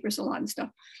in the papers a lot and stuff,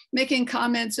 making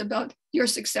comments about your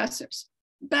successors.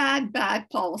 Bad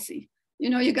policy. You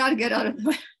know, you got to get out of the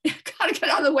way. You got to get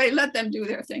out of the way, let them do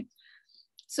their thing.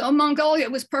 So Mongolia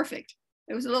was perfect.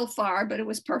 It was a little far, but it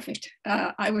was perfect.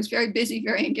 I was very busy,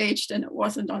 very engaged, and it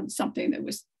wasn't on something that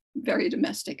was very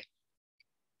domestic.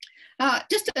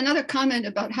 Just another comment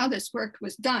about how this work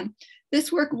was done.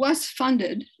 This work was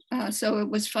funded. So it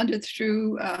was funded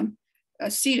through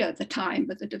CETA at the time,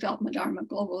 but the Development Arm of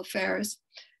Global Affairs,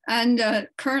 and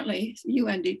currently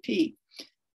UNDP.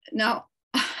 Now,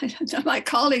 my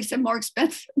colleagues have more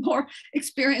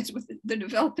experience with the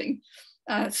developing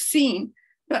scene,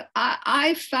 but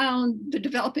I found the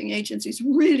developing agencies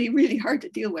really, really hard to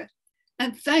deal with.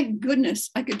 And thank goodness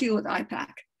I could deal with IPAC.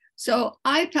 So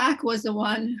IPAC was the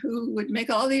one who would make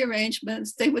all the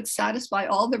arrangements. They would satisfy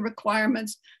all the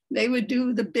requirements. They would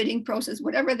do the bidding process,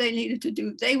 whatever they needed to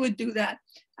do, they would do that.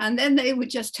 And then they would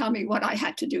just tell me what I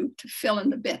had to do to fill in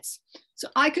the bits. So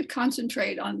I could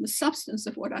concentrate on the substance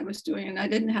of what I was doing, and I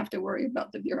didn't have to worry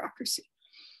about the bureaucracy.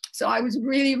 So I was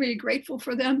really, really grateful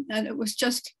for them. And it was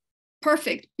just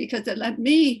perfect, because it let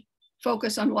me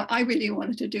focus on what I really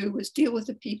wanted to do, was deal with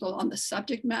the people on the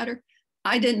subject matter.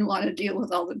 I didn't want to deal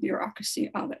with all the bureaucracy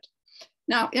of it.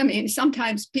 Now, I mean,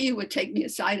 sometimes P would take me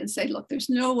aside and say, look, there's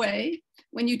no way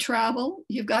when you travel,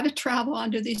 you've got to travel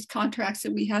under these contracts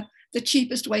that we have the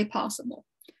cheapest way possible.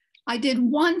 I did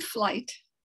one flight,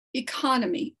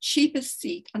 economy, cheapest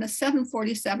seat on a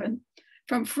 747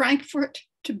 from Frankfurt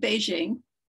to Beijing,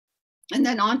 and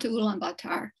then on to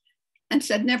Ulaanbaatar, and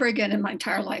said, never again in my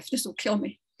entire life, this will kill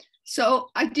me. So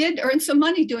I did earn some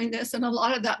money doing this, and a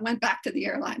lot of that went back to the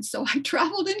airlines. So I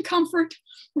traveled in comfort,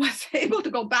 was able to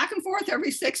go back and forth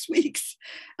every 6 weeks.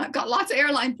 I got lots of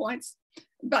airline points,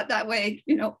 but that way,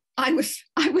 you know, I was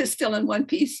still in one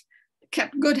piece,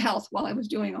 kept good health while I was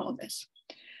doing all of this.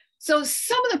 So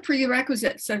some of the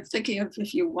prerequisites of thinking of,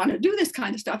 if you want to do this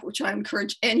kind of stuff, which I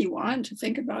encourage anyone to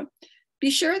think about, be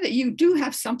sure that you do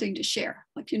have something to share.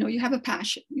 Like, you know, you have a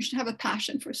passion. You should have a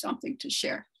passion for something to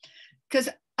share, because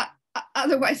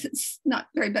otherwise it's not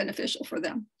very beneficial for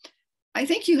them. I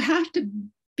think you have to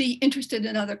be interested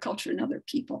in other culture and other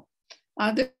people.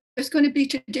 There's going to be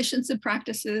traditions and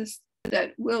practices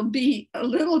that will be a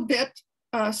little bit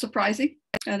surprising,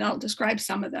 and I'll describe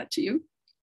some of that to you.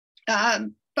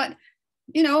 But,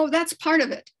 you know, that's part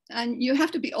of it. And you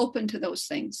have to be open to those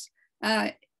things.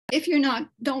 If you're not,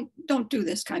 don't do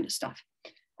this kind of stuff.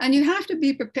 And you have to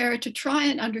be prepared to try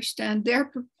and understand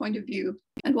their point of view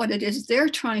and what it is they're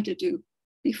trying to do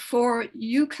before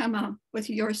you come up with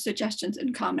your suggestions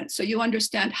and comments. So you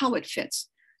understand how it fits,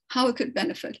 how it could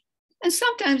benefit. And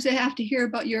sometimes they have to hear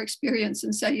about your experience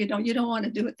and say, you know, you don't want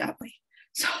to do it that way.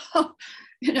 So,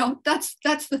 you know, that's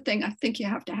the thing I think you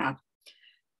have to have.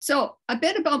 So a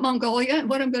bit about Mongolia, and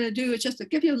what I'm going to do is just to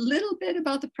give you a little bit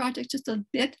about the project, just a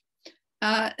bit,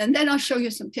 and then I'll show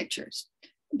you some pictures,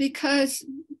 because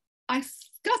I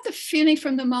got the feeling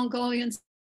from the Mongolians,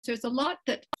 there's a lot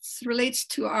that relates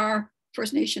to our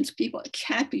First Nations people. It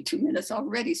can't be 2 minutes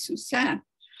already, Suzanne.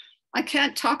 I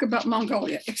can't talk about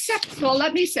Mongolia, except, well,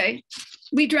 let me say,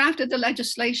 we drafted the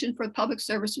legislation for public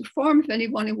service reform, if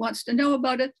anyone who wants to know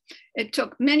about it. It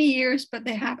took many years, but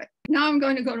they have it. Now I'm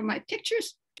going to go to my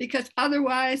pictures, because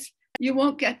otherwise you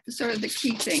won't get the sort of the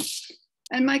key thing.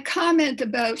 And my comment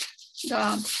about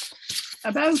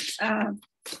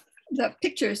the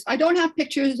pictures, I don't have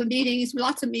pictures of meetings,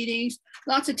 lots of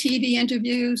TV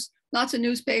interviews, lots of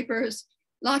newspapers,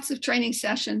 lots of training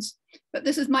sessions, but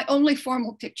this is my only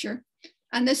formal picture.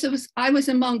 And I was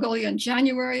in Mongolia in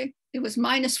January. It was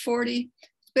 -40,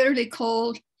 bitterly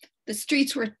cold. The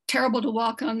streets were terrible to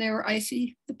walk on, they were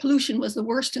icy. The pollution was the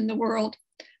worst in the world,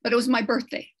 but it was my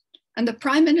birthday. And the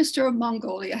Prime Minister of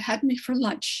Mongolia had me for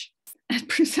lunch and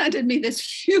presented me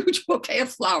this huge bouquet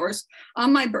of flowers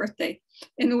on my birthday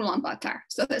in Ulaanbaatar.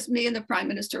 So that's me and the Prime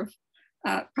Minister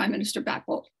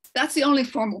Batbold. That's the only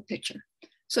formal picture.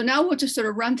 So now we'll just sort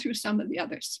of run through some of the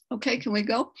others. Okay, can we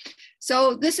go?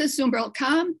 So this is Zumbrel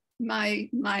Khan,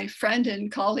 my friend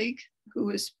and colleague, who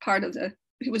was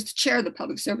who was the chair of the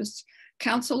Public Service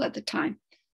Council at the time.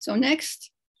 So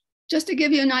next, just to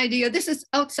give you an idea, this is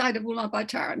outside of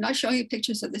Ulaanbaatar. I'm not showing you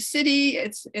pictures of the city.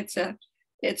 It's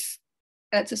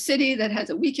a city that has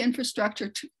a weak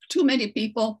infrastructure, too many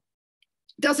people,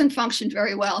 doesn't function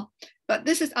very well, but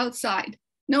this is outside.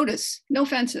 Notice, no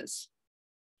fences,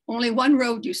 only one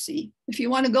road you see. If you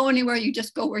want to go anywhere, you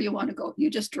just go where you want to go. You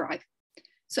just drive.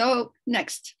 So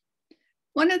next,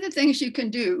 one of the things you can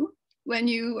do when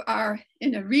you are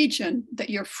in a region that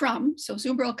you're from, so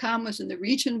Zumbrelkam was in the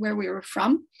region where we were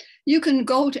from, you can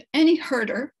go to any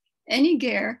herder, any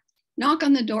ger, knock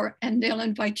on the door, and they'll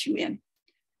invite you in.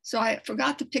 So I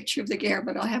forgot the picture of the ger,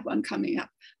 but I'll have one coming up.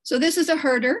 So this is a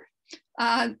herder.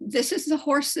 This is the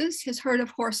horses, his herd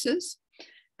of horses.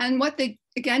 And what they,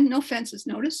 again, no fences,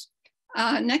 notice.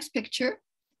 Next picture.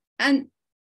 And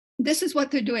this is what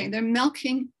they're doing. They're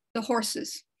milking the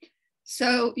horses.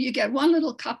 So you get one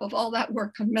little cup of all that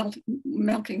work of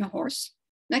milking a horse.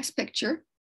 Next picture.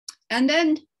 And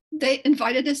then they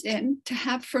invited us in to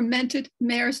have fermented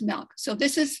mare's milk. So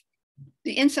this is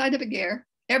the inside of a ger,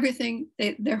 everything,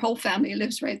 their whole family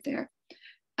lives right there.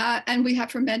 And we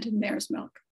have fermented mare's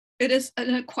milk. It is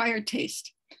an acquired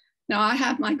taste. Now I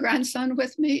have my grandson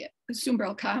with me,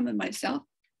 Zumbrelkam, and myself.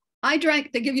 I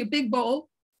drank, they give you a big bowl.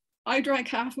 I drank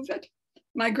half of it.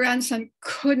 My grandson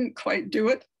couldn't quite do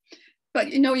it.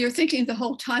 But you know, you're thinking the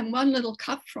whole time, one little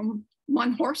cup from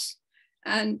one horse,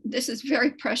 and this is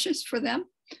very precious for them,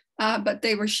 but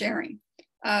they were sharing.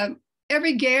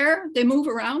 Every ger, they move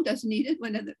around as needed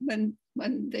when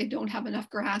they don't have enough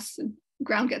grass and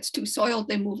ground gets too soiled,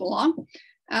 they move along.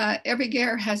 Every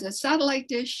ger has a satellite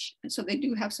dish, and so they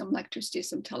do have some electricity,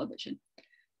 some television.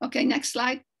 Okay, next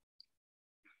slide.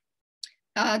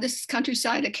 This is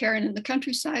countryside, a cairn in the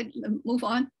countryside. Move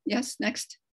on. Yes,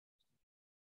 next.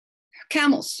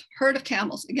 Camels, herd of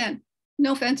camels. Again,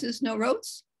 no fences, no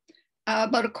roads.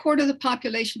 About a quarter of the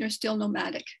population are still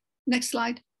nomadic. Next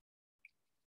slide.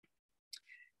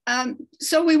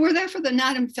 So we were there for the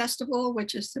Nilam festival,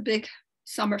 which is the big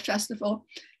summer festival,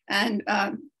 and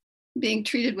being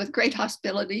treated with great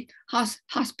hospitality.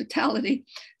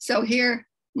 So here,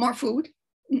 more food.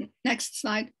 Next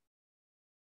slide.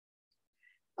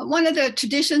 One of the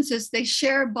traditions is they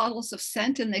share bottles of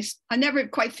scent, and I never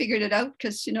quite figured it out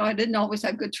because, you know, I didn't always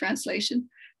have good translation,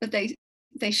 but they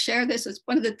share this as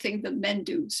one of the things that men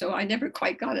do. So I never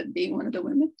quite got it being one of the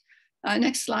women.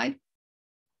 Next slide.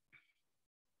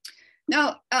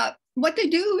 Now, what they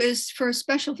do is for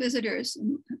special visitors,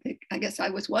 I guess I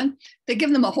was one, they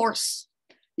give them a horse.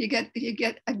 You get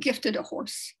gifted a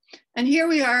horse. And here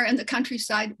we are in the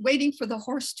countryside waiting for the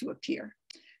horse to appear.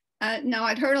 Now,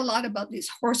 I'd heard a lot about these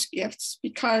horse gifts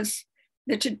because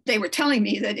they were telling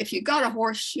me that if you got a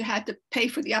horse, you had to pay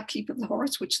for the upkeep of the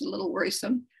horse, which is a little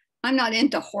worrisome. I'm not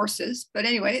into horses, but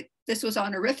anyway, this was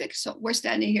honorific. So we're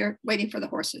standing here waiting for the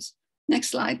horses. Next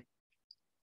slide.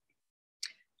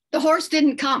 The horse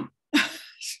didn't come.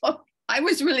 So I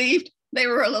was relieved. They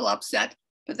were a little upset,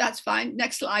 but that's fine.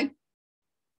 Next slide.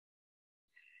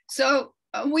 So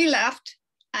we left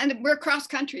and we're cross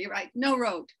country, right? No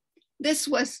road. This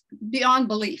was beyond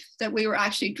belief that we were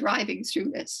actually driving through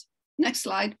this. Next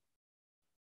slide.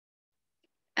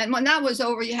 And when that was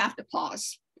over, you have to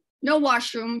pause. No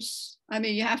washrooms. I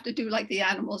mean, you have to do like the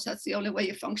animals. That's the only way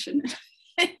you function.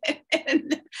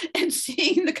 and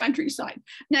seeing the countryside.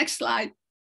 Next slide.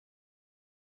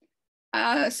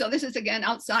 So this is again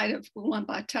outside of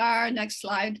Ulaanbaatar. Next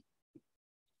slide.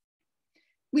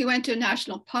 We went to a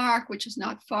national park, which is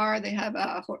not far. They have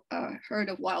a herd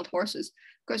of wild horses.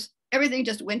 Of course, everything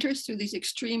just winters through these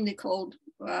extremely cold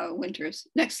winters.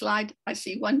 Next slide. I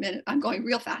see 1 minute. I'm going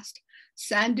real fast.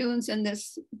 Sand dunes in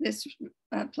this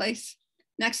place.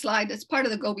 Next slide. It's part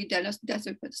of the Gobi Desert,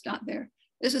 but it's not there.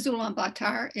 This is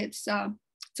Ulaanbaatar. It's a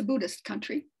Buddhist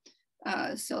country.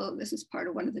 So this is part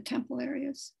of one of the temple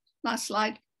areas. Last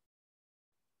slide.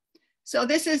 So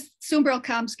this is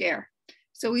Zumbrelkam's ger.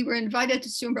 So we were invited to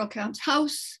Zumbrelkam's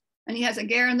house, and he has a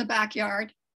ger in the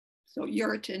backyard. So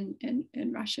yurt in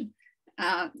Russian.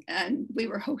 And we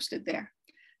were hosted there.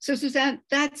 So Suzanne,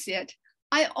 that's it.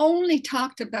 I only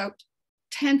talked about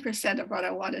 10% of what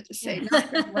I wanted to say,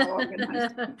 not very well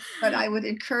organized, but I would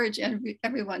encourage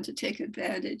everyone to take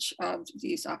advantage of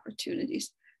these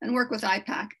opportunities and work with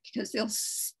IPAC because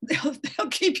they'll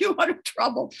keep you out of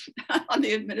trouble on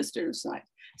the administrative side.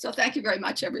 So thank you very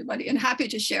much, everybody, and happy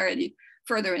to share any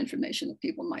further information that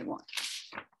people might want.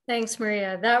 Thanks,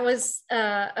 Maria. That was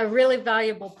a really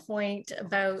valuable point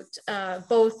about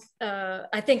both,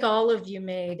 I think all of you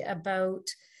made about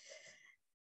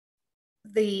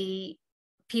the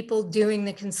people doing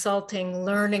the consulting,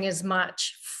 learning as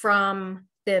much from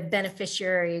the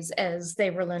beneficiaries as they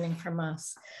were learning from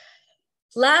us.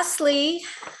 Lastly,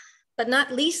 but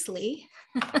not leastly,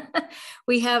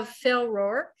 we have Phil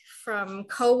Rourke from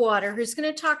Cowater, who's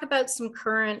going to talk about some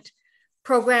current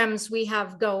programs we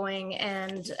have going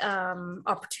and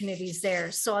opportunities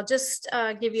there. So I'll just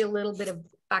give you a little bit of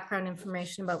background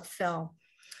information about Phil.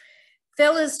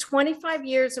 Phil has 25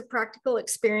 years of practical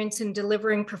experience in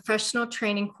delivering professional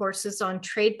training courses on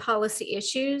trade policy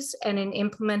issues and in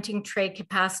implementing trade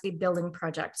capacity building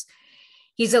projects.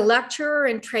 He's a lecturer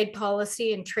in trade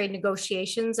policy and trade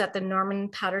negotiations at the Norman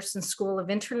Patterson School of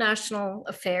International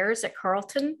Affairs at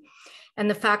Carleton and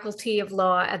the Faculty of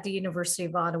Law at the University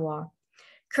of Ottawa.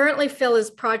 Currently, Phil is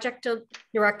project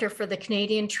director for the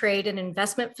Canadian Trade and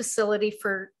Investment Facility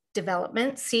for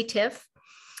Development, CTIF,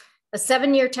 a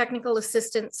 7-year technical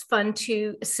assistance fund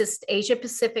to assist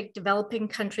Asia-Pacific developing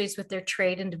countries with their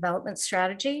trade and development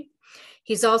strategy.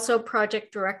 He's also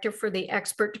project director for the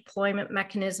Expert Deployment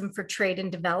Mechanism for Trade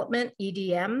and Development,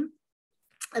 EDM,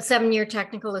 a 7-year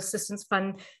technical assistance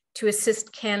fund to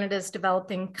assist Canada's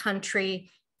developing country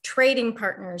trading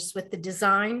partners with the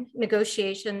design,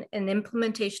 negotiation, and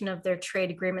implementation of their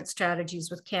trade agreement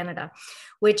strategies with Canada,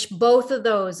 which both of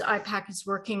those IPAC is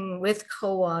working with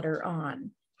Cowater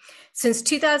on. Since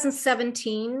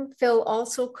 2017, Phil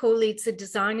also co-leads the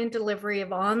design and delivery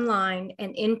of online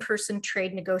and in-person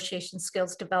trade negotiation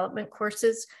skills development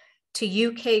courses to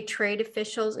UK trade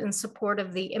officials in support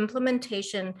of the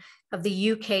implementation of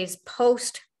the UK's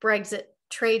post-Brexit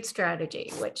trade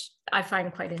strategy, which I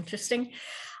find quite interesting.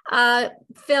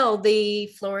 Phil, the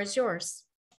floor is yours.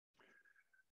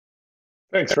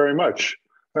 Thanks very much.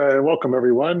 Welcome,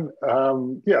 everyone.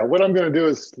 Yeah, what I'm going to do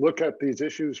is look at these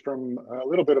issues from a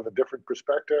little bit of a different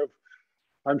perspective.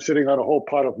 I'm sitting on a whole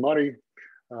pot of money.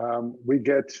 We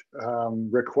get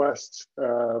requests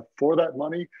for that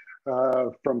money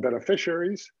from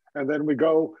beneficiaries, and then we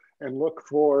go and look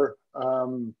for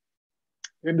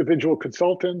individual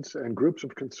consultants and groups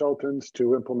of consultants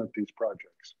to implement these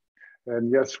projects.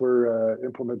 And yes, we're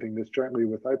implementing this jointly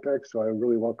with IPAC, so I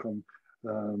really welcome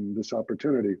this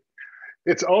opportunity.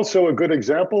 It's also a good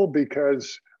example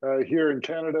because here in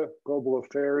Canada, Global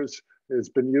Affairs has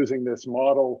been using this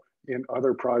model in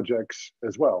other projects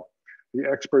as well. The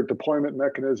expert deployment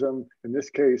mechanism, in this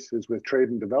case, is with trade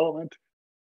and development.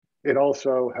 It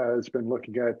also has been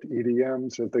looking at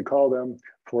EDMs, as they call them,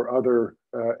 for other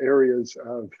areas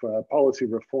of policy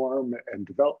reform and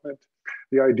development.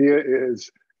 The idea is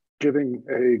giving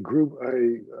a group,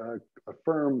 a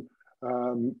firm,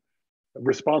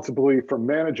 responsibility for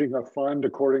managing a fund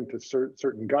according to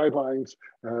certain guidelines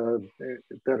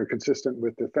that are consistent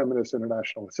with the feminist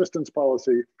international assistance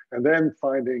policy, and then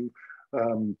finding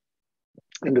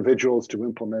individuals to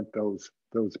implement those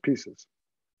pieces.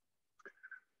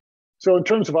 So in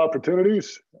terms of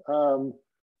opportunities,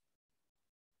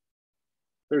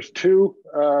 there's two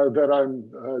that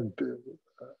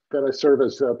I serve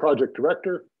as project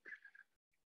director.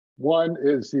 One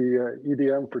is the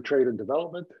EDM for Trade and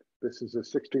Development. This is a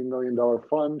 $16 million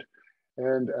fund.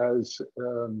 And as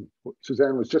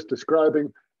Suzanne was just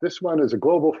describing, this one is a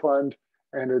global fund,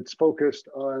 and it's focused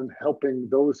on helping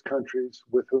those countries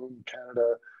with whom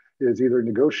Canada is either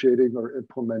negotiating or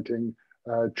implementing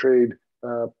trade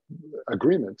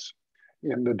agreements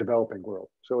in the developing world.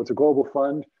 So it's a global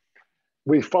fund.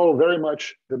 We follow very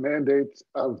much the mandates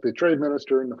of the trade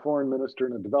minister and the foreign minister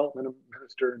and the development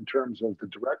minister in terms of the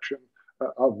direction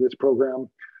of this program.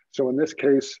 So in this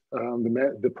case,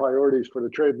 the priorities for the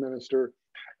trade minister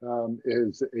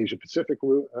is the Asia Pacific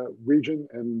region,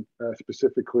 and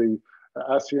specifically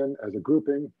ASEAN as a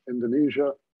grouping,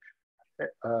 Indonesia,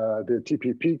 the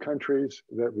TPP countries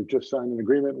that we've just signed an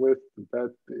agreement with,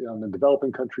 that on the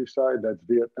developing country side, that's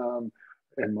Vietnam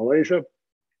and Malaysia,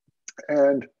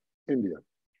 and India.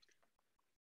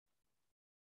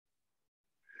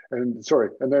 And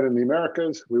then in the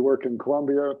Americas, we work in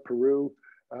Colombia, Peru,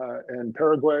 and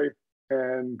Paraguay,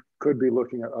 and could be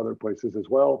looking at other places as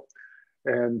well.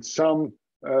 And some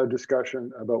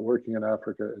discussion about working in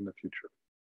Africa in the future.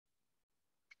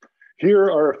 Here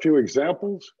are a few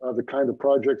examples of the kind of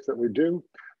projects that we do.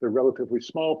 They're relatively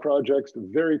small projects,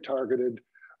 very targeted,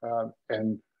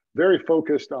 and very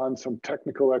focused on some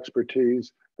technical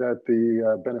expertise that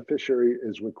the beneficiary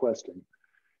is requesting.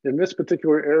 In this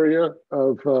particular area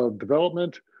of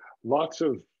development, lots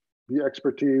of the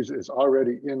expertise is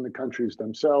already in the countries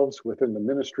themselves, within the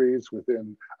ministries,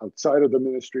 outside of the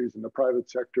ministries, in the private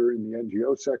sector, in the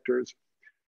NGO sectors.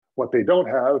 What they don't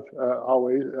have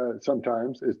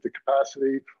sometimes is the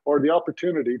capacity or the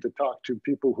opportunity to talk to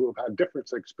people who have had different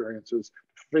experiences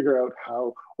to figure out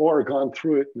how, or gone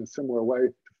through it in a similar way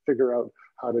to figure out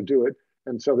how to do it.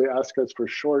 And so they ask us for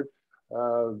short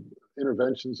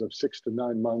interventions of 6 to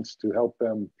 9 months to help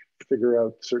them figure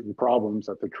out certain problems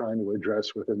that they're trying to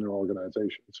address within their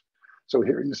organizations. So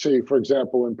here you see, for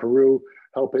example, in Peru,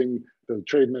 helping the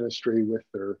Trade Ministry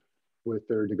with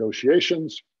their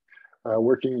negotiations,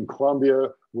 working in Colombia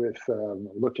with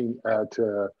looking at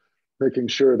making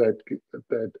sure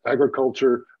that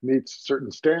agriculture meets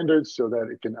certain standards so that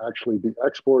it can actually be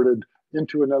exported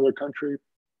into another country.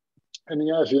 In the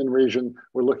ASEAN region,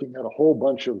 we're looking at a whole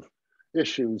bunch of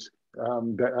issues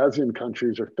that ASEAN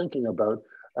countries are thinking about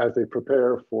as they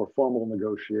prepare for formal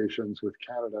negotiations with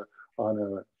Canada on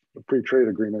a free trade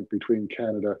agreement between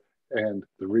Canada and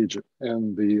the region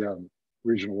and the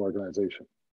regional organization.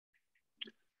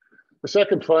 The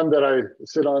second fund that I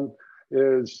sit on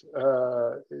is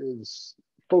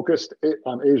focused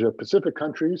on Asia Pacific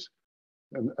countries,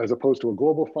 and as opposed to a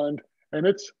global fund. And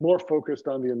it's more focused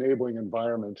on the enabling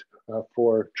environment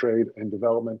for trade and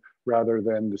development rather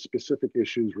than the specific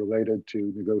issues related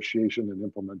to negotiation and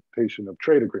implementation of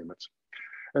trade agreements.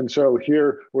 And so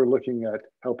here we're looking at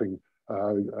helping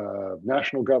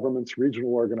national governments,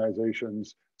 regional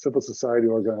organizations, civil society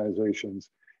organizations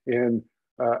in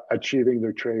achieving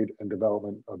their trade and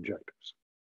development objectives.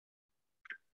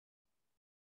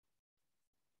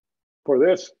 For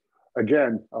this,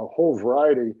 again, a whole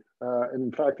variety, and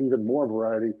in fact, even more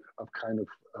variety of kind of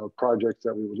projects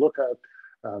that we would look at.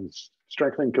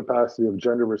 Strengthening capacity of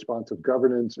gender responsive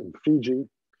governance in Fiji,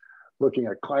 looking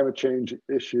at climate change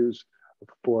issues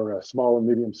for small and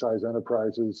medium-sized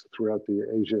enterprises throughout the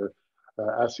Asia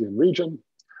ASEAN region,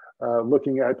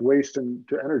 looking at waste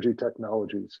to energy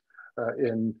technologies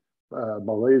in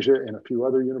Malaysia and a few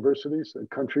other universities and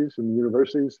countries and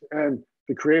universities, and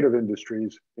the creative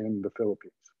industries in the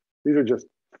Philippines. These are just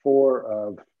 4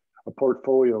 of a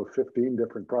portfolio of 15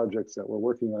 different projects that we're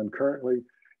working on currently.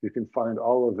 You can find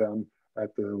all of them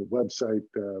at the website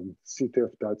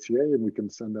ctif.ca, and we can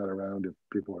send that around if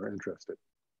people are interested.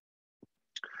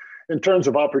 In terms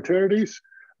of opportunities,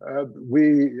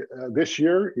 this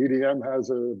year EDM has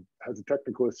a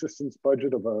technical assistance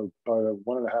budget of about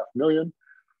 $1.5 million.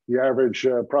 The average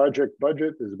project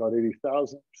budget is about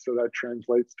 80,000, so that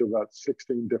translates to about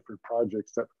 16 different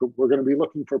projects that we're going to be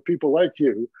looking for people like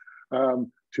you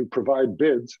to provide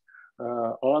bids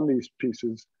on these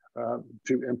pieces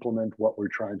to implement what we're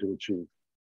trying to achieve.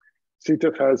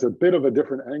 CTIF has a bit of a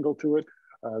different angle to it.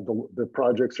 The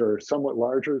projects are somewhat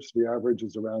larger, so the average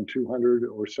is around 200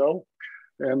 or so,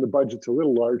 and the budget's a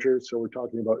little larger, so we're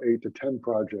talking about 8 to 10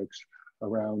 projects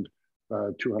around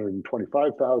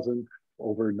 225,000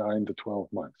 over 9 to 12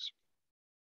 months.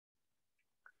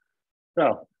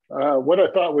 Now, what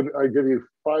I thought I'd give you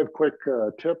 5 quick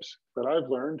tips that I've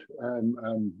learned,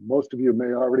 and most of you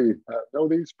may already know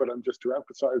these, but I'm just to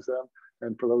emphasize them.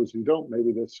 And for those who don't,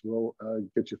 maybe this will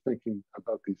get you thinking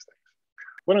about these things.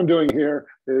 What I'm doing here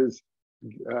is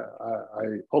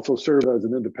I also serve as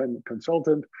an independent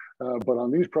consultant, but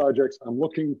on these projects, I'm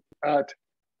looking at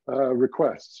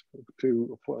requests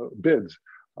to bids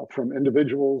from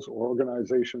individuals or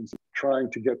organizations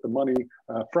trying to get the money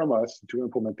from us to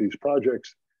implement these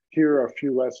projects. Here are a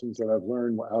few lessons that I've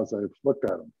learned as I've looked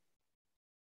at them.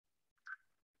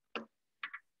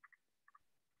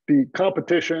 The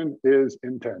competition is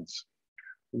intense.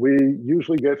 We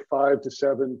usually get 5 to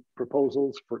 7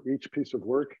 proposals for each piece of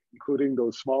work, including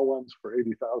those small ones for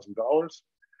 $80,000.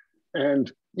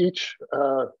 And each,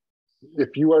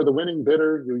 if you are the winning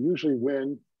bidder, you usually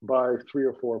win by 3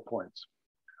 or 4 points.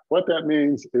 What that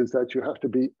means is that you have to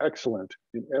be excellent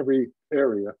in every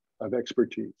area of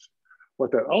expertise.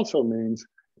 What that also means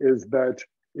is that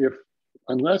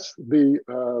unless the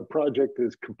project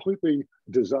is completely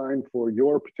designed for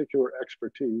your particular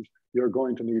expertise, you're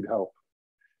going to need help.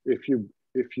 If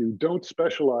you don't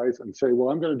specialize and say, well,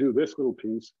 I'm going to do this little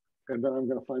piece, and then I'm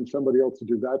going to find somebody else to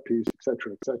do that piece, et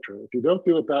cetera, et cetera. If you don't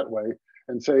do it that way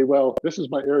and say, well, this is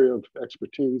my area of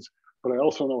expertise, but I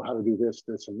also know how to do this,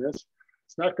 this, and this,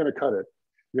 it's not going to cut it.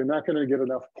 You're not going to get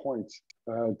enough points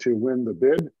to win the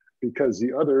bid because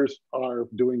the others are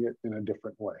doing it in a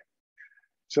different way.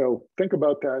 So think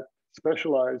about that,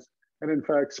 specialize. And in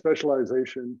fact,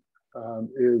 specialization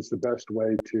is the best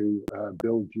way to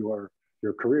build your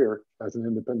career as an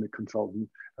independent consultant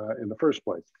in the first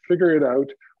place. Figure it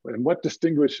out and what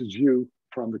distinguishes you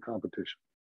from the competition.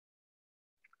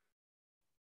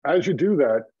 As you do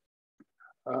that,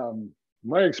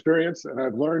 my experience, and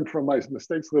I've learned from my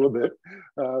mistakes a little bit,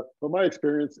 but my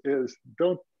experience is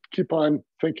don't keep on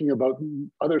thinking about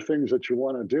other things that you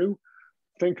want to do.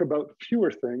 Think about fewer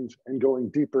things and going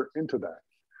deeper into that.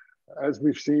 As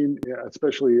we've seen,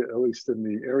 especially at least in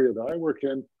the area that I work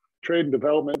in, trade and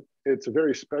development, it's a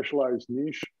very specialized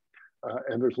niche,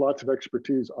 and there's lots of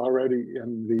expertise already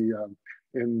in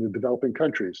the developing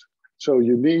countries. So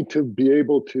you need to be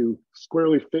able to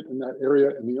squarely fit in that area,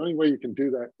 and the only way you can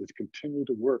do that is continue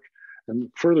to work and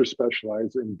further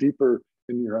specialize and deeper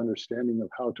in your understanding of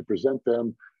how to present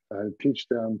them, teach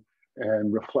them,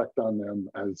 and reflect on them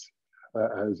as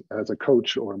a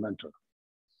coach or a mentor.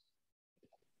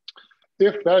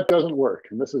 If that doesn't work,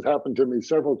 and this has happened to me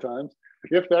several times,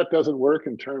 if that doesn't work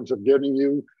in terms of giving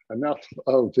you enough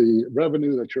of the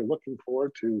revenue that you're looking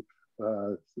for to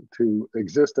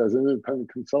exist as an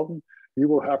independent consultant, you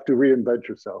will have to reinvent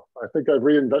yourself. I think I've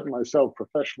reinvented myself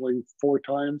professionally 4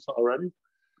 times already.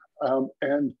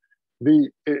 And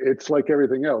it's like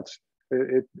everything else.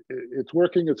 It's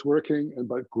working,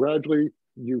 but gradually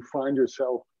you find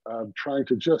yourself trying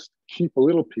to just keep a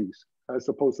little piece, as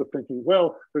opposed to thinking,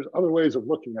 well, there's other ways of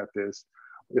looking at this.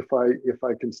 If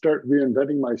I can start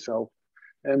reinventing myself,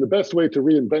 and the best way to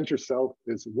reinvent yourself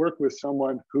is work with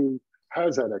someone who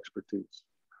has that expertise.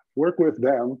 Work with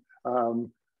them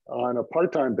on a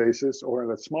part-time basis or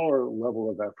on a smaller level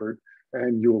of effort,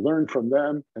 and you'll learn from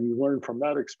them and you learn from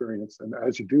that experience. And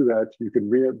as you do that, you can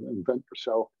reinvent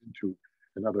yourself into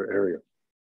another area.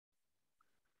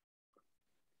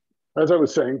 As I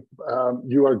was saying,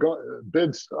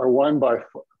 bids are won by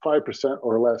 5%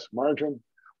 or less margin.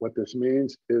 What this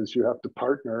means is you have to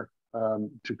partner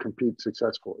to compete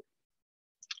successfully.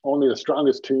 Only the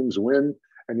strongest teams win,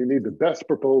 and you need the best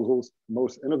proposals,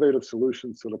 most innovative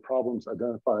solutions to the problems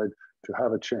identified to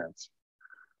have a chance.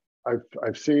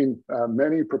 I've seen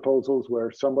many proposals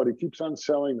where somebody keeps on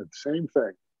selling the same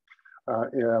thing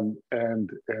and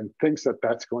thinks that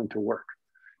that's going to work.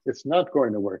 It's not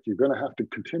going to work. You're going to have to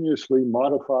continuously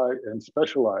modify and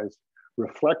specialize,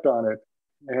 reflect on it,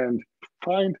 and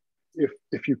find,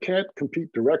 if you can't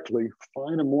compete directly,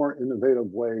 find a more innovative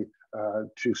way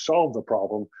to solve the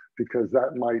problem, because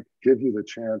that might give you the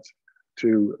chance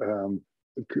to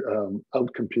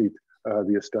outcompete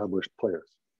the established players.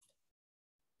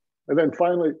 And then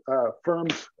finally,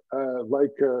 firms like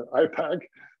IPAC,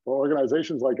 or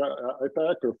organizations like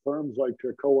IPAC, or firms like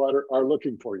Cowater are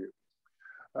looking for you.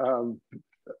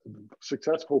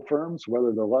 Successful firms,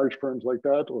 whether they're large firms like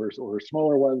that or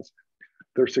smaller ones,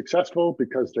 they're successful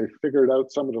because they figured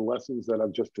out some of the lessons that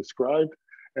I've just described,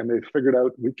 and they figured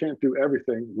out we can't do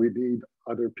everything. We need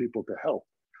other people to help.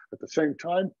 At the same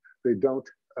time, they don't,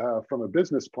 from a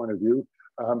business point of view,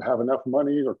 have enough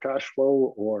money or cash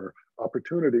flow or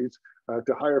opportunities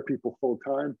to hire people full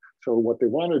time. So what they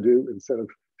want to do, instead of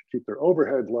to keep their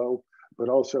overhead low, but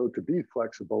also to be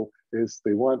flexible, is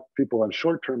they want people on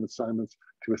short-term assignments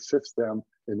to assist them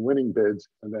in winning bids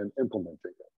and then implementing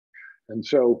it. And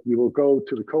so you will go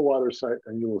to the Cowater site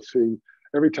and you will see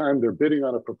every time they're bidding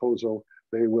on a proposal,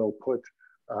 they will put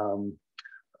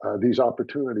these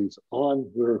opportunities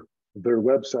on their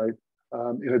website,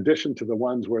 in addition to the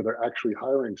ones where they're actually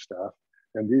hiring staff.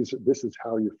 And this is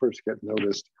how you first get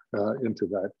noticed into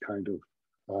that kind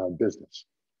of business.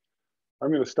 I'm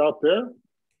going to stop there.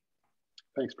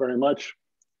 Thanks very much.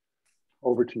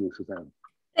 Over to you, Suzanne.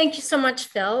 Thank you so much,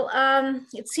 Phil.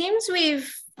 It seems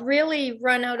we've really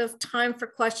run out of time for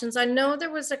questions. I know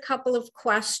there was a couple of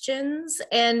questions,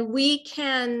 and we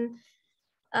can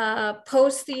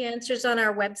post the answers on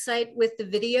our website with the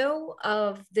video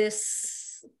of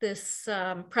this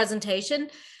presentation.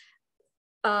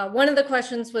 One of the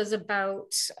questions was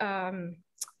about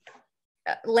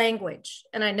language,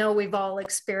 and I know we've all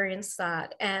experienced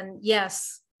that. And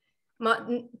yes,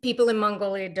 people in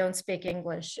Mongolia don't speak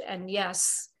English. And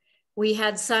yes, we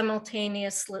had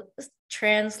simultaneous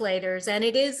translators, and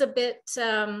it is a bit,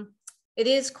 it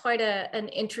is quite an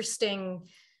interesting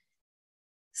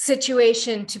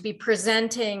situation to be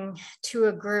presenting to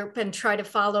a group and try to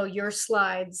follow your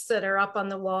slides that are up on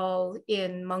the wall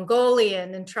in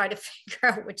Mongolian and try to figure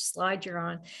out which slide you're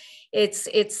on. It's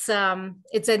an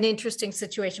interesting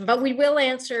situation, but we will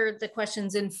answer the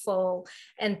questions in full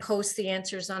and post the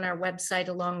answers on our website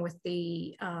along with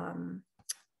the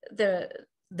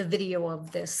video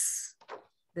of this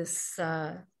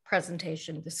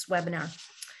presentation, this webinar.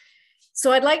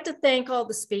 So I'd like to thank all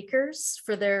the speakers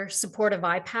for their support of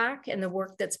IPAC and the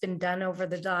work that's been done over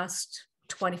the last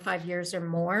 25 years or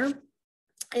more.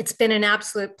 It's been an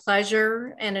absolute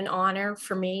pleasure and an honor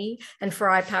for me and for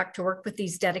IPAC to work with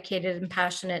these dedicated and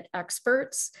passionate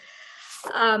experts.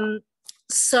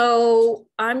 So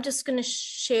I'm just going to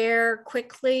share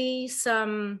quickly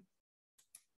some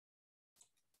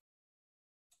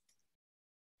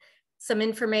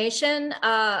information.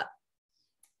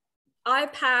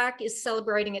 IPAC is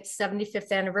celebrating its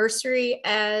 75th anniversary.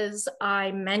 As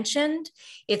I mentioned,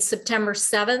 it's September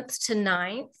 7th to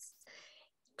 9th.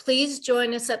 Please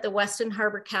join us at the Westin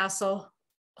Harbour Castle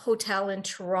Hotel in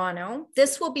Toronto.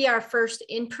 This will be our first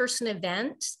in-person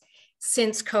event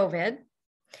since COVID.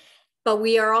 but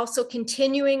we are also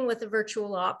continuing with a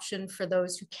virtual option for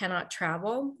those who cannot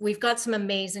travel. We've got some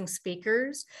amazing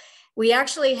speakers. We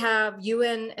actually have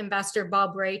UN Ambassador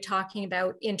Bob Ray talking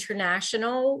about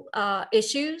international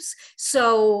issues.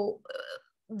 So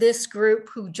this group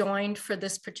who joined for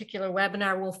this particular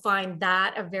webinar will find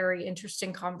that a very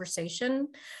interesting conversation.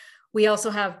 We also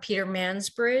have Peter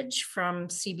Mansbridge from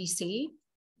CBC.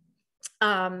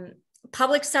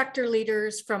 Public sector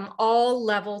leaders from all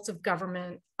levels of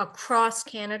government across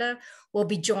Canada will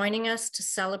be joining us to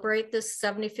celebrate this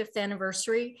 75th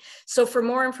anniversary. So for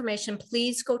more information,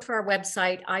 please go to our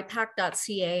website,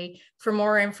 ipac.ca, for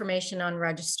more information on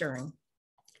registering.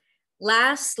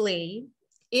 Lastly,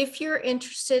 if you're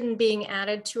interested in being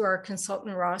added to our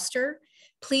consultant roster,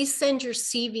 please send your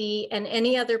CV and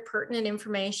any other pertinent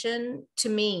information to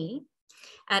me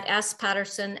at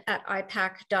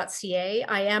spatterson@ipac.ca.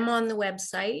 I am on the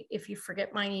website if you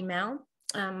forget my email.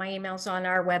 My email's on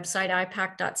our website,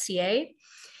 ipac.ca.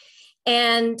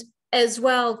 And as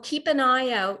well, keep an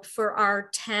eye out for our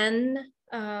 10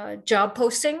 job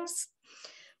postings.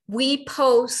 We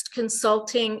post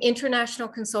international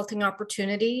consulting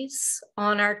opportunities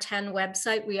on our 10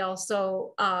 website. We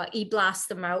also e-blast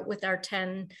them out with our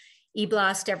 10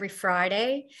 e-blast every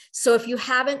Friday. So if you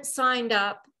haven't signed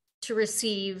up to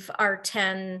receive our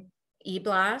 10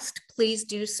 e-blast, please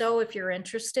do so if you're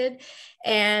interested.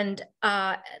 And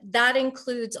that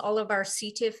includes all of our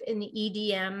CTIF and the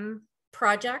EDM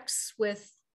projects with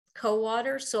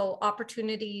Cowater. So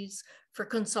opportunities for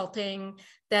consulting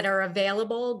that are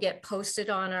available get posted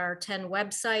on our 10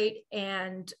 website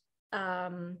and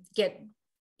get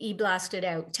e-blasted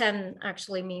out. 10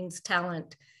 actually means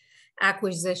Talent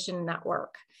Acquisition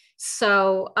Network.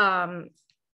 So,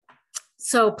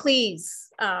 so please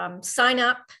sign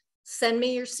up, send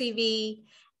me your CV,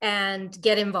 and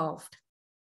get involved.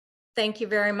 Thank you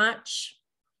very much,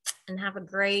 and have a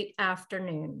great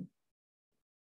afternoon.